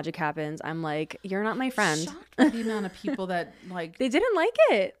about Magic Happens, I'm like, you're not my friend. Shocked by the amount of people that like They didn't like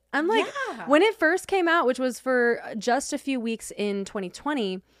it. I'm like, when it first came out, which was for just a few weeks in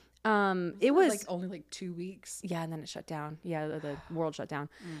 2020, it was like only like 2 weeks. Yeah, and then it shut down. Yeah, the world shut down.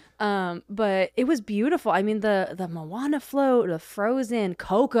 But it was beautiful. I mean, the Moana float, the Frozen,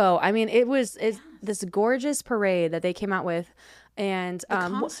 Coco. I mean, it's this gorgeous parade that they came out with. And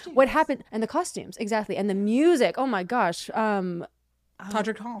what happened, and the costumes, exactly, and the music. Oh my gosh.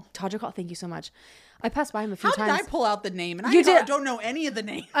 Todrick Hall. Thank you so much. I passed by him a few How times. did I pull out the name? And You I did. don't know any of the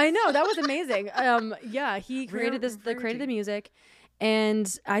names. I know, that was amazing. Yeah, he created the music.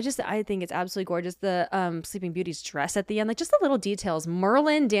 And I think it's absolutely gorgeous. The Sleeping Beauty's dress at the end, like just the little details.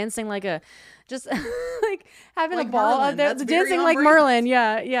 Merlin dancing like like having Like a ball Merlin. out there, That's very dancing on like brand. Merlin.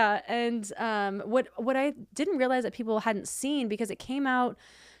 Yeah. And what I didn't realize that people hadn't seen, because it came out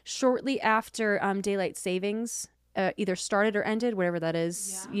shortly after daylight savings either started or ended, whatever that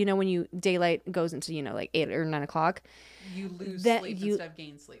is. Yeah. You know, when daylight goes into like 8 or 9 o'clock. You lose That sleep you- instead of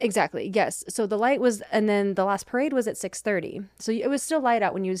gain sleep. Exactly. Yes. So the light was, and then the last parade was at 6:30. So it was still light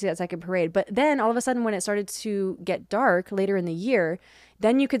out when you see that second parade. But then all of a sudden, when it started to get dark later in the year,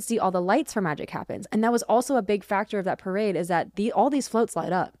 then you could see all the lights for Magic Happens, and that was also a big factor of that parade. Is that all these floats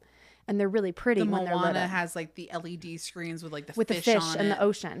light up, and they're really pretty The when they're lit Moana up. has like the LED screens with like the With fish the fish on and it. the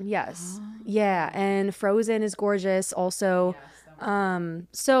ocean. Yes. Yeah. And Frozen is gorgeous also.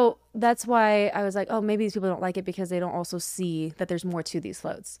 So that's why I was like, oh, maybe these people don't like it because they don't also see that there's more to these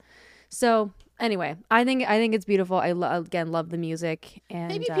floats. So anyway, I think it's beautiful. I love the music, and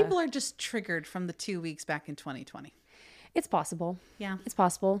Maybe people are just triggered from the 2 weeks back in 2020. it's possible. Yeah. It's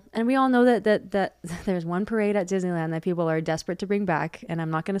possible. And we all know that there's one parade at Disneyland that people are desperate to bring back, and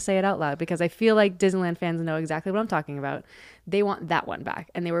I'm not going to say it out loud because I feel like Disneyland fans know exactly what I'm talking about. They want that one back,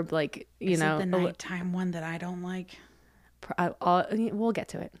 and they were like, Is it the nighttime one that I don't like? We'll get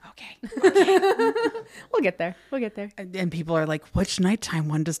to it. Okay. We'll get there. And people are like, which nighttime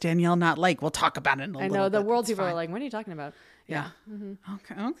one does Danielle not like? We'll talk about it in a I little know the bit. world It's people are fine. like, what are you talking about? Yeah. Mm-hmm.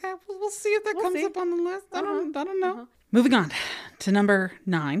 Okay. We'll see if that comes see. up on the list. I don't know. Moving on to number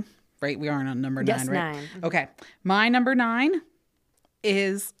 9. Right, we are on number 9, Yes, right? 9. Okay, my number 9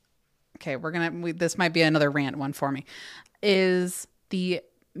 is this might be another rant one for me. Is the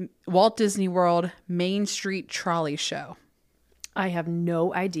Walt Disney World Main Street Trolley Show. I have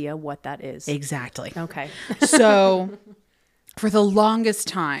no idea what that is. Exactly. Okay. So for the longest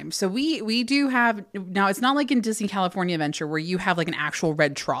time, so we do have, now it's not like in Disney California Adventure where you have like an actual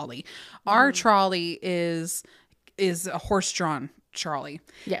red trolley. Our trolley is a horse-drawn trolley.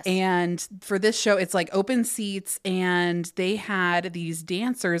 Yes. And for this show, it's like open seats, and they had these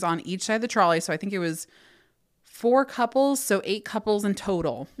dancers on each side of the trolley. So I think it was 4 couples, so 8 couples in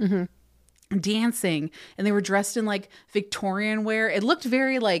total. Dancing, and they were dressed in like Victorian wear. It looked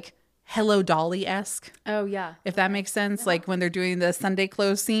very like Hello Dolly-esque, Oh yeah. if that makes sense. Like when they're doing the Sunday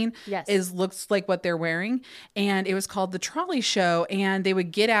clothes scene, Yes. looks like what they're wearing. And it was called the Trolley Show, and they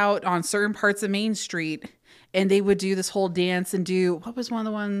would get out on certain parts of Main Street, and they would do this whole dance and do, what was one of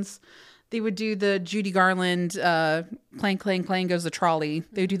the ones? They would do the Judy Garland, Clang, Clang, Clang Goes the Trolley.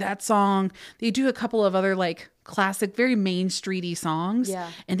 They would do that song. They do a couple of other like classic, very Main Streety songs. Yeah.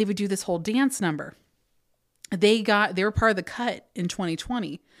 And they would do this whole dance number. They were part of the cut in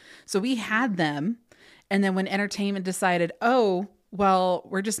 2020. So we had them. And then when entertainment decided, oh, well,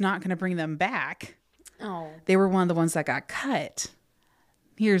 we're just not going to bring them back. Oh. They were one of the ones that got cut.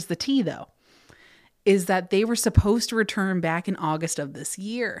 Here's the tea though, is that they were supposed to return back in August of this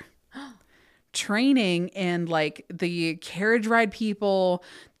year. Training and like the carriage ride people,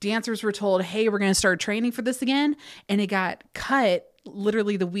 dancers were told, hey, we're going to start training for this again. And it got cut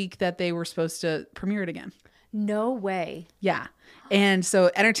literally the week that they were supposed to premiere it again. No way. Yeah. And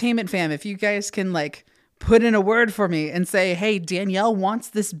so entertainment fam, if you guys can like put in a word for me and say, hey, Danielle wants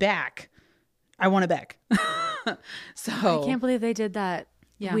this back. I want it back. So I can't believe they did that.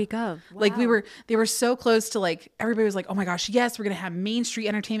 Yeah. Week of. Like Wow. they were so close to like, everybody was like, oh my gosh, yes, we're going to have Main Street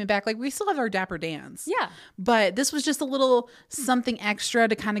entertainment back. Like we still have our Dapper Dans. Yeah. But this was just a little something extra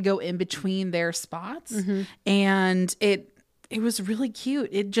to kind of go in between their spots. And it It was really cute.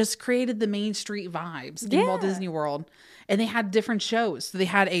 It just created the Main Street vibes in Walt Disney World. And they had different shows. So they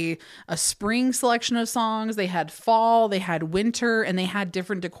had a spring selection of songs. They had fall. They had winter. And they had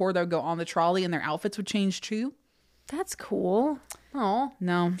different decor that would go on the trolley. And their outfits would change too. That's cool. Oh.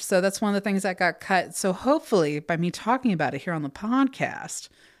 No. So that's one of the things that got cut. So hopefully by me talking about it here on the podcast,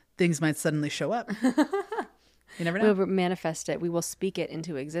 things might suddenly show up. You never know. We'll manifest it. We will speak it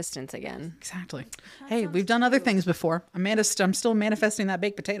into existence again. Exactly. Hey, we've done other things before. I'm still manifesting that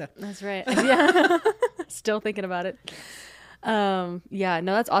baked potato. That's right. Yeah. Still thinking about it. Yeah,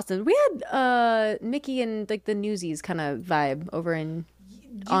 no, that's awesome. We had Mickey and like the Newsies kind of vibe over in.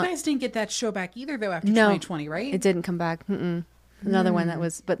 You guys didn't get that show back either, though, after 2020, right? It didn't come back. Another one that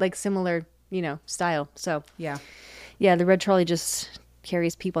was, but like similar, style. So yeah, the red trolley just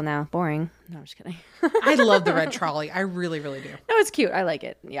carries people now. Boring. No, I'm just kidding. I love the red trolley. I really, really do. No, it's cute. I like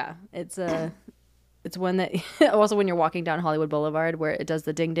it. Yeah, it's one that also when you're walking down Hollywood Boulevard where it does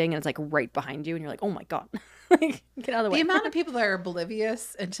the ding ding and it's like right behind you and you're like, oh my god, like, get out of the way. The amount of people that are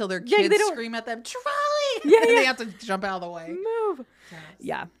oblivious until their kids scream at them, trolley, and they have to jump out of the way. Move.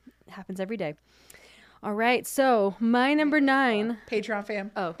 Yeah, it happens every day. All right, so my number 9. Patreon fam.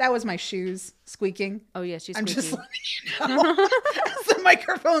 Oh, that was my shoes squeaking. Oh yeah, she's I'm squeaky. just letting you know. The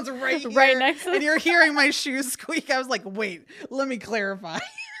microphone's right here, right next to them. And you're hearing my shoes squeak. I was like, wait, let me clarify.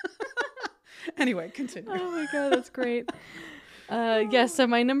 Anyway, continue. Oh my god, that's great. Yes, so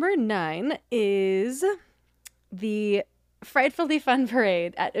my number 9 is the Frightfully Fun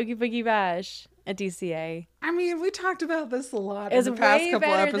Parade at Oogie Boogie Bash at DCA. I mean, we talked about this a lot in the past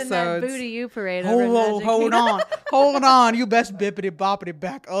couple episodes. Than that Boo to You parade. Hold on. You best bippity boppity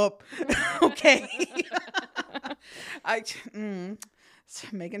back up. Okay.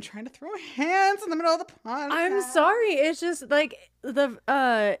 Megan trying to throw hands in the middle of the podcast. I'm sorry. It's just like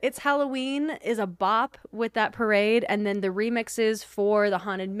It's Halloween is a bop with that parade, and then the remixes for the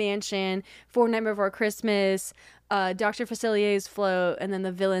Haunted Mansion, for Nightmare Before Christmas, Dr. Facilier's float, and then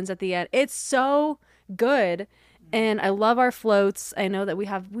the villains at the end. It's so good, and I love our floats. I know that we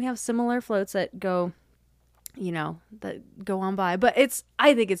have similar floats that go, that go on by, but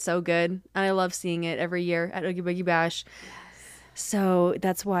I think it's so good, and I love seeing it every year at Oogie Boogie Bash. So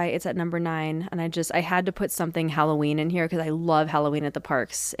that's why it's at number 9. And I had to put something Halloween in here because I love Halloween at the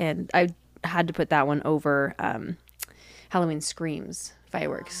parks. And I had to put that one over Halloween Screams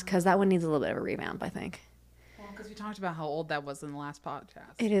fireworks because that one needs a little bit of a revamp, I think. Well, because we talked about how old that was in the last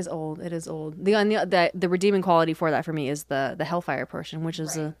podcast. It is old. The redeeming quality for that for me is the Hellfire portion, which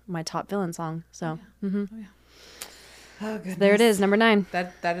is my top villain song. So, Oh, goodness. So there it is, number 9.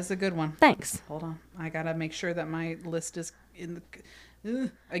 That is a good one. Thanks. Hold on, I gotta make sure that my list is in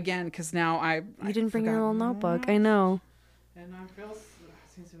the again because now you didn't bring your little notebook. I know. And I feel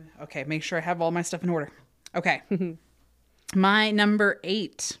okay. Make sure I have all my stuff in order. Okay, my number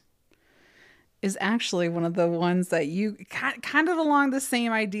 8 is actually one of the ones that you kind of along the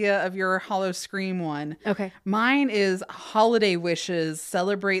same idea of your Hollow Scream one. Okay, mine is Holiday Wishes.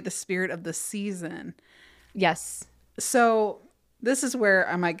 Celebrate the spirit of the season. Yes. So this is where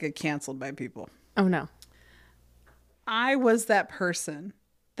I might get canceled by people. Oh, no. I was that person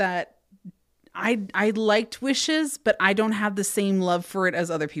that I liked Wishes, but I don't have the same love for it as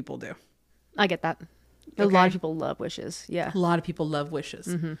other people do. I get that. A lot of people love Wishes. Yeah. A lot of people love Wishes.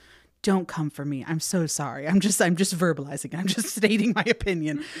 Mm-hmm. Don't come for me. I'm so sorry. I'm just verbalizing. I'm just stating my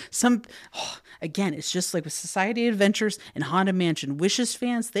opinion. Again, it's just like with Society of Adventures and Haunted Mansion. Wishes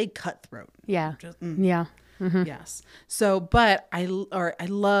fans, they cutthroat. Yeah. Yeah. Mm-hmm. Yes. So, but I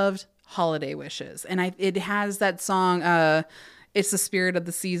loved Holiday Wishes, and it has that song. It's the spirit of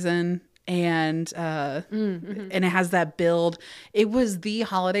the season, and and it has that build. It was the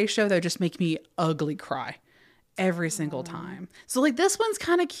holiday show that would just make me ugly cry every single time. So, like this one's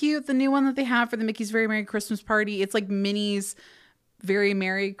kind of cute. The new one that they have for the Mickey's Very Merry Christmas Party. It's like Minnie's Very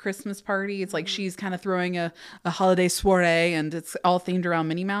Merry Christmas Party. It's like she's kind of throwing a holiday soiree, and it's all themed around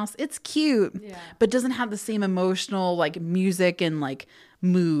Minnie Mouse. It's cute, but doesn't have the same emotional like music and like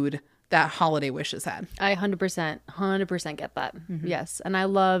mood that Holiday Wishes had. I 100% get that. Mm-hmm. Yes, and I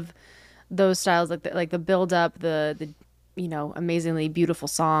love those styles like the build up, the amazingly beautiful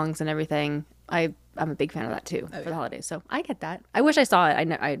songs and everything. I'm a big fan of that too for the holidays. So I get that. I wish I saw it.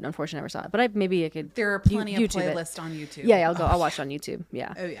 I unfortunately never saw it, but maybe I could. There are plenty of playlists on YouTube. Yeah, I'll watch it on YouTube.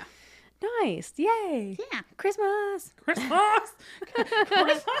 Yeah. Oh yeah. Nice. Yay. Yeah. Christmas.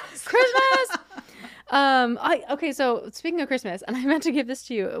 Okay, so speaking of Christmas, and I meant to give this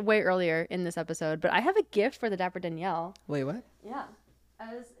to you way earlier in this episode, but I have a gift for the Dapper Danielle. Wait, what? Yeah.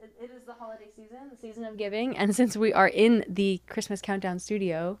 As it is the holiday season, the season of giving, and since we are in the Christmas Countdown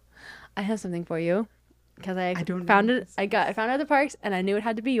studio, I have something for you. because I don't found know it. I found it at the parks, and I knew it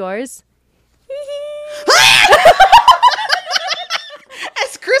had to be yours.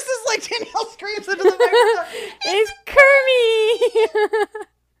 As Chris is like, Danielle screams into the microphone. It's Kermie.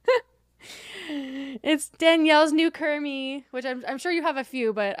 It's Danielle's new Kermie, which I'm sure you have a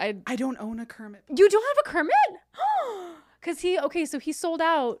few, but I don't own a Kermit. You don't have a Kermit? Because so he sold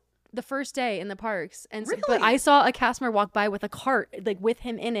out the first day in the parks, and so, but I saw a cast member walk by with a cart like with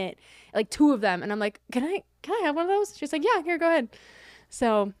him in it, like 2 of them, and I'm like, can I have one of those? She's like, yeah, here, go ahead.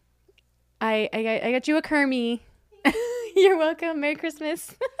 So I got you a Kermie. You're welcome. Merry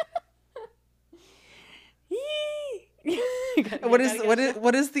Christmas. What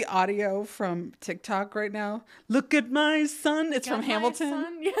is the audio from TikTok right now? Look at my son. It's from Hamilton.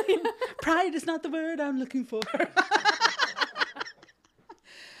 Pride is not the word I'm looking for.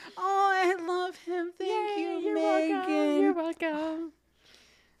 Oh, I love him. Thank you, Megan. You're welcome.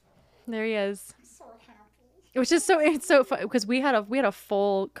 There he is. I'm so happy. It's so fun because we had a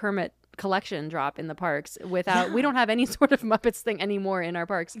full Kermit collection drop in the parks without we don't have any sort of Muppets thing anymore in our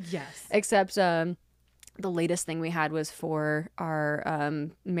parks. Yes. Except the latest thing we had was for our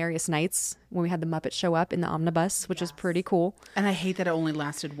Merriest Nights when we had the Muppets show up in the omnibus, which was pretty cool. And I hate that it only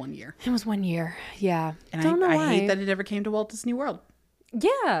lasted 1 year. It was 1 year. Yeah. And I hate that it ever came to Walt Disney World.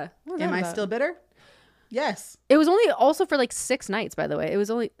 Yeah. Am I still bitter? Yes. It was only also for like 6 nights, by the way. It was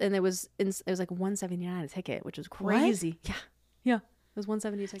only, and it was like $179 a ticket, which was crazy. What? Yeah. It was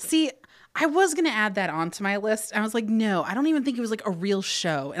 $170 a ticket. See, I was going to add that onto my list. I was like, no, I don't even think it was like a real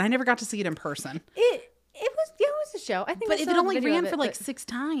show. And I never got to see it in person. It was a show. I think but it only ran for like 6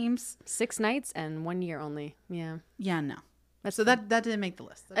 times. 6 nights and 1 year only. Yeah. Yeah, no. So that didn't make the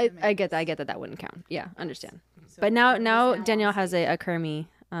list. I get that wouldn't count. Yeah, understand. So but now Danielle has a Kermie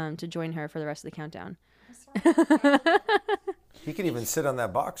to join her for the rest of the countdown. He could even sit on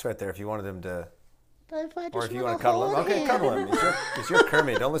that box right there if you wanted him to. Or if you want to cuddle him. Okay, cuddle him. It's your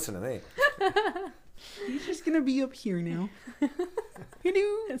Kermit. Don't listen to me. He's just going to be up here now.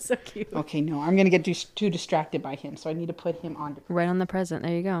 It's so cute. Okay, no, I'm going to get too distracted by him, so I need to put him on. Right on the present.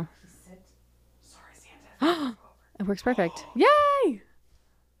 There you go. Sorry, Santa. It works perfect. Yay!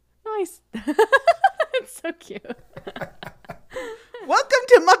 Nice. It's so cute. Welcome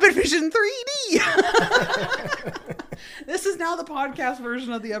to Muppet Vision 3D. This is now the podcast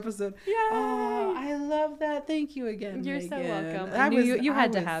version of the episode. Yay! Oh, I love that. Thank you again, You're Megan. so welcome. You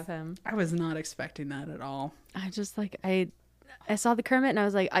had to have him. I was not expecting that at all. I just I saw the Kermit and I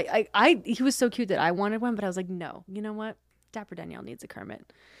was like, he was so cute that I wanted one, but I was like, no, you know what? Dapper Danielle needs a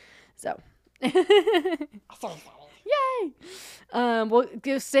Kermit. So. Yay! Well,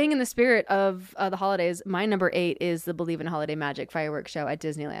 staying in the spirit of the holidays, my number 8 is the Believe in Holiday Magic fireworks show at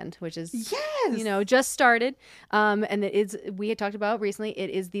Disneyland, which is just started. And we had talked about recently. It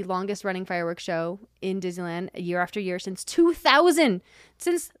is the longest running fireworks show in Disneyland year after year since 2000,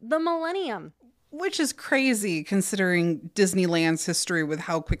 since the millennium. Which is crazy considering Disneyland's history with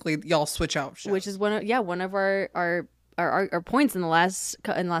how quickly y'all switch out shows. Which is one of our points in the last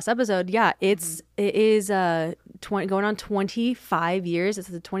episode. Yeah, it is going on 25 years. It's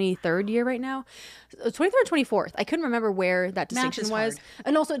the 23rd year right now. 23rd, 24th. I couldn't remember where that distinction was.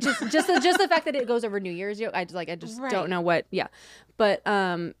 And also just the fact that it goes over New Year's. I just don't know what. Yeah, but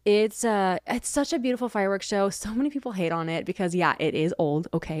it's such a beautiful fireworks show. So many people hate on it because it is old.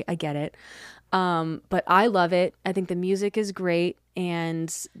 Okay, I get it. But I love it. I think the music is great. And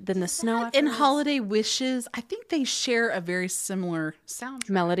then the snow and Holiday Wishes, I think they share a very similar soundtrack.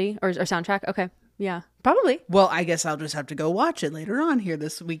 Melody or soundtrack. Okay. Yeah, probably. Well, I guess I'll just have to go watch it later on here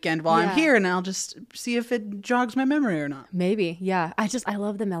this weekend while I'm here, and I'll just see if it jogs my memory or not. Maybe. Yeah. I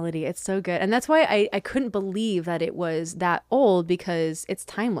love the melody. It's so good. And that's why I couldn't believe that it was that old, because it's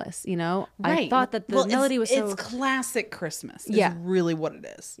timeless, you know? Right. I thought that the melody was so... It's classic Christmas. Is really what it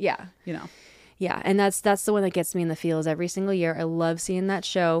is. Yeah. You know? Yeah, and that's the one that gets me in the feels every single year. I love seeing that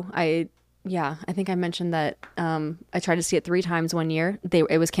show. I think I mentioned that I tried to see it 3 times one year.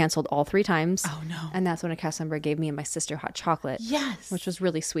 It was canceled all 3 times. Oh, no. And that's when a cast member gave me and my sister hot chocolate. Yes. Which was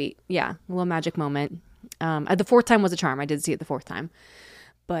really sweet. Yeah, a little magic moment. The 4th time was a charm. I did see it the 4th time.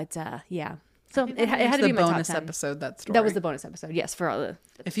 But, yeah. So it had to be my bonus top 10. episode, that story. That was the bonus episode, yes. For all the...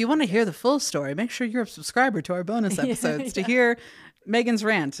 If you want to hear the full story, make sure you're a subscriber to our bonus episodes to hear Megan's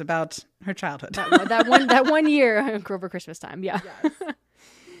rant about her childhood. that one year over Christmas time, yeah. Yes.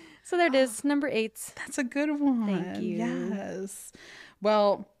 So there it is, number 8. That's a good one. Thank you. Yes.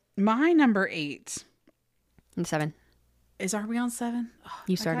 Well, my number 8. And 7. Are we on 7? Oh,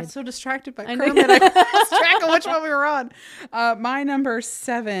 you started. I got so distracted by Kermit. I lost track of which one we were on. My number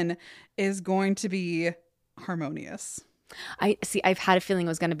 7 is going to be Harmonious. I've had a feeling it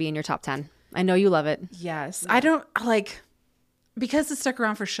was going to be in your top 10. I know you love it. Yes. I don't like, because it stuck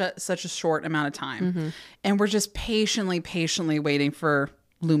around for such a short amount of time, and we're just patiently waiting for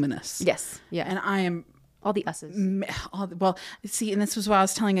Luminous. Yes. Yeah. And I am all the us's. Well, see, and this was what I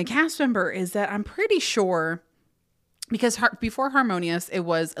was telling a cast member, is that I'm pretty sure, because before Harmonious, it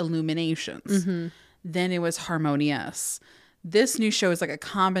was Illuminations. Then it was Harmonious. This new show is like a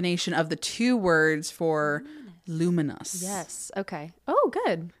combination of the two words for luminous. Yes. Okay. Oh,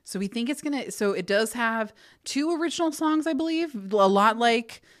 good. So we think it's going to, so it does have 2 original songs, I believe, a lot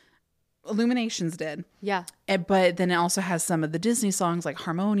like Illuminations did. Yeah. But then it also has some of the Disney songs like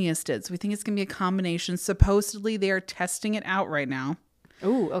Harmonious did. So we think it's going to be a combination. Supposedly they are testing it out right now.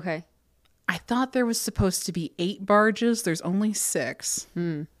 Oh, okay. I thought there was supposed to be 8 barges. There's only 6.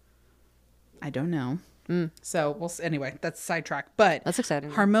 I don't know. So we'll anyway, that's sidetrack. But that's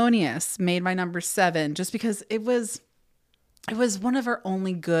exciting. Harmonious made my number 7 just because it was one of our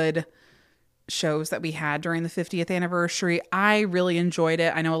only good shows that we had during the 50th anniversary. I really enjoyed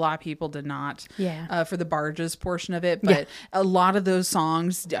it. I know a lot of people did not. Yeah. For the barges portion of it, but a lot of those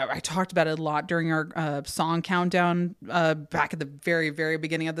songs, I talked about it a lot during our song countdown back at the very, very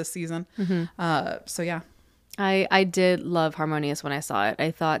beginning of the season. So yeah. I did love Harmonious when I saw it.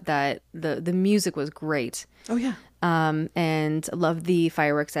 I thought that the music was great. Oh yeah. And I love the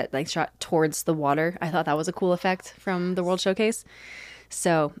fireworks that like shot towards the water. I thought that was a cool effect from the World Showcase.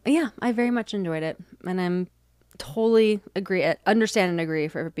 So yeah, I very much enjoyed it, and I'm totally understand and agree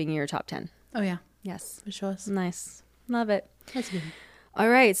for it being your top 10. Oh yeah. Yes. It shows. Nice. Love it. That's good. All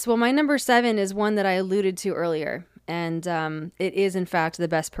right. So my number 7 is one that I alluded to earlier. And it is, in fact, the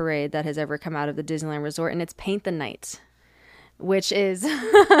best parade that has ever come out of the Disneyland Resort. And it's Paint the Night, which is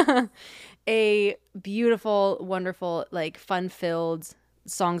a beautiful, wonderful, like fun-filled,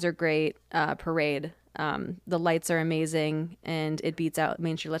 songs are great parade. The lights are amazing. And it beats out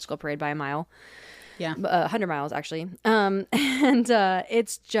Main Street Electrical Parade by a mile. Yeah. 100 miles, actually. And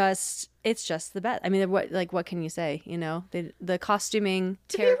it's just the best. I mean, what can you say? You know, the costuming,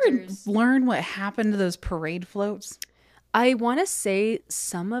 characters. Did you ever learn what happened to those parade floats? I want to say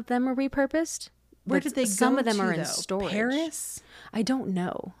some of them are repurposed. Where did they go? Some of them to, are in though? storage. Paris? I don't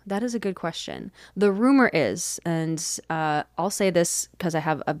know. That is a good question. The rumor is, and I'll say this because I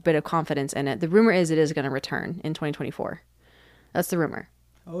have a bit of confidence in it. The rumor is it is going to return in 2024. That's the rumor.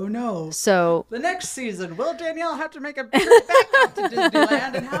 Oh no. So the next season, will Danielle have to make a trip back out to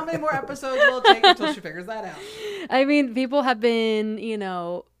Disneyland? And how many more episodes will it take until she figures that out? I mean, people have been,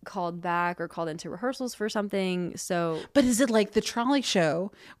 called back or called into rehearsals for something. So, but is it like the trolley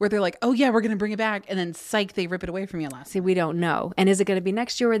show where they're like, oh yeah, we're going to bring it back, and then psych, they rip it away from you last? See, we don't know. And is it going to be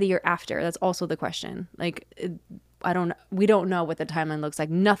next year or the year after? That's also the question. Like, we don't know what the timeline looks like.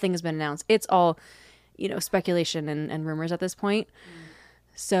 Nothing has been announced. It's all, speculation and rumors at this point.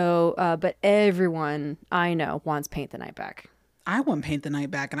 So, but everyone I know wants Paint the Night back. I want Paint the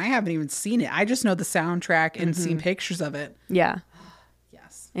Night back, and I haven't even seen it. I just know the soundtrack and seen pictures of it. Yeah.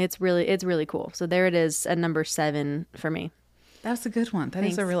 Yes. It's really cool. So there it is at number 7 for me. That's a good one. That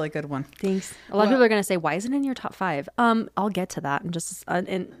is a really good one. Thanks. A lot of people are going to say, why isn't it in your top 5? I'll get to that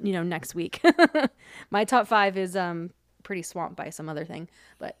next week. My top 5 is pretty swamped by some other thing.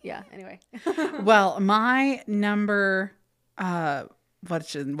 But yeah, anyway. Well, my number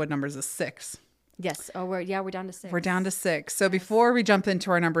what number is this? 6. Yes. Oh, we're down to 6. We're down to 6. So before we jump into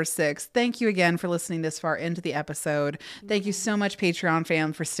our number 6, thank you again for listening this far into the episode. Thank you so much, Patreon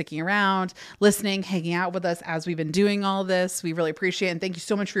fam, for sticking around, listening, hanging out with us as we've been doing all this. We really appreciate it. And thank you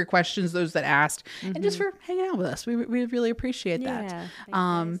so much for your questions, those that asked, and just for hanging out with us. We really appreciate that.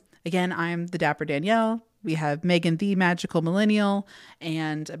 Again, I'm the Dapper Danielle. We have Megan, the Magical Millennial,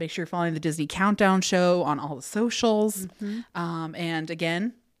 and make sure you're following the Disney Countdown Show on all the socials. And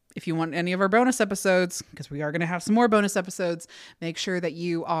again, if you want any of our bonus episodes, because we are going to have some more bonus episodes, make sure that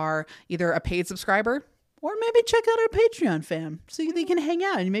you are either a paid subscriber or maybe check out our Patreon fam so you can hang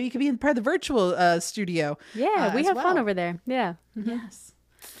out and maybe you can be part of the virtual studio. Yeah, we have fun over there. Yeah. Yes.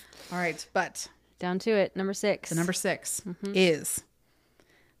 All right, but down to it. Number 6. The number 6 is...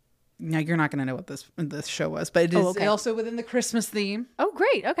 Now, you're not going to know what this show was, but it is also within the Christmas theme. Oh,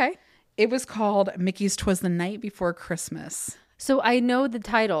 great. Okay. It was called Mickey's 'Twas the Night Before Christmas. So I know the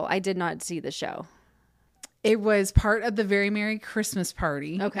title. I did not see the show. It was part of the Very Merry Christmas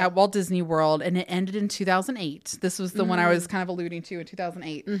Party at Walt Disney World, and it ended in 2008. This was the one I was kind of alluding to in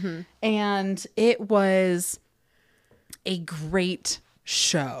 2008. And it was a great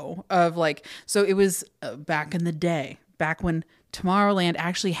show of so it was back in the day, back when Tomorrowland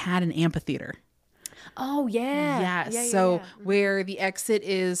actually had an amphitheater. Oh, yeah. Yes. Where the exit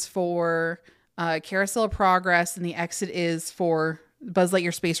is for Carousel of Progress and the exit is for Buzz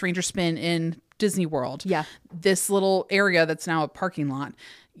Lightyear Space Ranger spin in Disney World. Yeah. This little area that's now a parking lot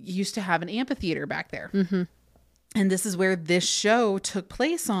used to have an amphitheater back there. Mm-hmm. And this is where this show took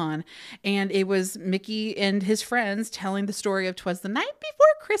place on. And it was Mickey and his friends telling the story of 'Twas the Night Before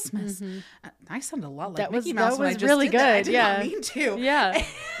Christmas. Mm-hmm. I sounded a lot like That Mickey was Mouse when I just really did that. I good. did Yeah. not mean to. Yeah.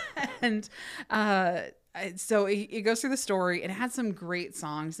 And so it goes through the story. It had some great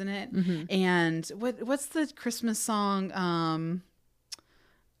songs in it. Mm-hmm. And what's the Christmas song?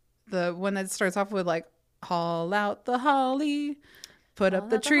 The one that starts off with like, haul out the holly, put up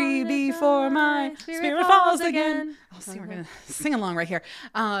the tree before my spirit falls again. I'll see, we're going to sing along right here.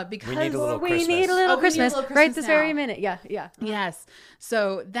 Because We need a little We Christmas. need a little Christmas right Christmas this now. very minute. Yeah, yeah. Yes.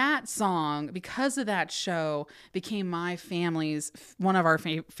 So that song, because of that show, became my family's one of our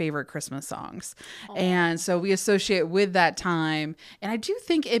favorite Christmas songs. And so we associate with that time. And I do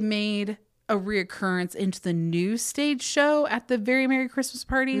think it made a reoccurrence into the new stage show at the Very Merry Christmas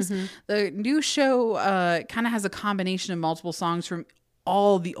Parties. The new show kind of has a combination of multiple songs from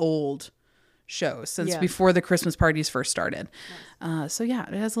all the old shows since before the Christmas parties first started. So yeah,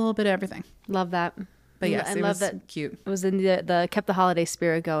 it has a little bit of everything. Love that. But yes, I it love was that. cute. It was in the kept the holiday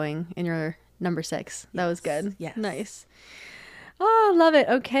spirit going in your number 6. That was good. Yes. Nice. Oh, love it.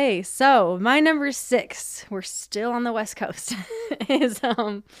 Okay, so my number 6, we're still on the West Coast, is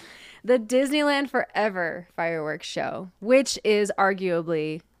the Disneyland Forever fireworks show, which is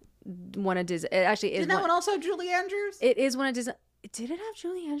arguably one of Disney. It actually is. Didn't that one also have Julie Andrews? It is one of Disney. Did it have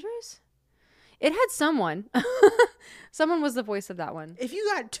Julie Andrews? It had someone. Someone was the voice of that one. If you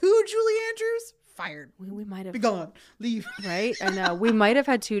got 2 Julie Andrews, fired. We might have Be gone. Leave. Right? I know. We might have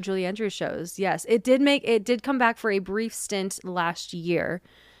had 2 Julie Andrews shows. Yes. It did come back for a brief stint last year,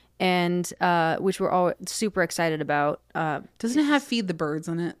 and which we're all super excited about. Doesn't it have Feed the Birds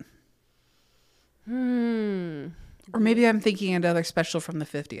on it? Or maybe I'm thinking another special from the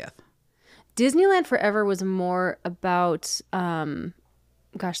 50th. Disneyland Forever was more about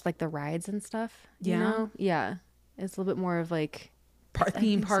like the rides and stuff. You know? Yeah. It's a little bit more of like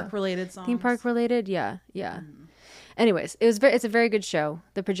Theme park related songs. Theme park related, yeah. Anyways, it's a very good show.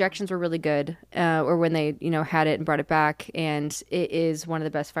 The projections were really good, or when they had it and brought it back, and it is one of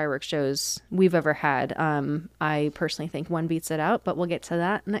the best fireworks shows we've ever had. I personally think one beats it out, but we'll get to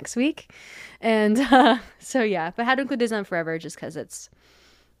that next week. And so yeah, but had to include Disneyland Forever just because it's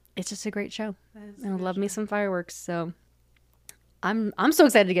just a great show, and I love me some fireworks. So I'm so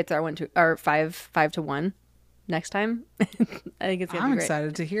excited to get to our 5 to 1. Next time. I think it's gonna be great. I'm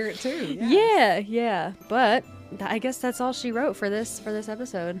excited to hear it too. Yeah. But I guess that's all she wrote for this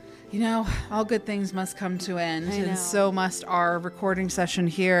episode. All good things must come to end, I know. and so must our recording session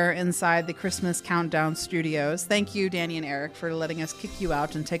here inside the Christmas Countdown Studios. Thank you, Danny and Eric, for letting us kick you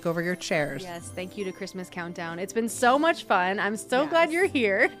out and take over your chairs. Yes, thank you to Christmas Countdown. It's been so much fun. I'm so glad you're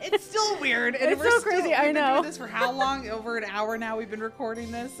here. It's still weird. And It's so crazy. I We've know. been doing this for how long? Over an hour now. We've been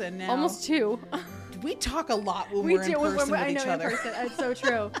recording this, and now Almost 2. we talk a lot when we're in person with each other. In person. It's so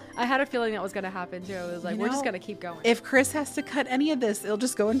true. I had a feeling that was going to happen too. It was like, we're just going to keep going. If Chris has to cut any of this, it'll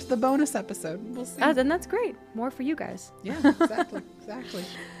just go into the bonus episode. We'll see. Then that's great. More for you guys. Yeah, exactly.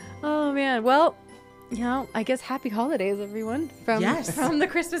 Oh man. Well, I guess happy holidays, everyone, from the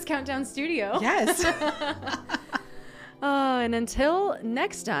Christmas Countdown studio. Yes. And until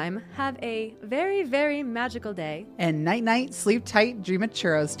next time, have a very, very magical day. And night, sleep tight, dream of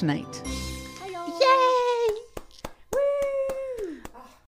churros tonight.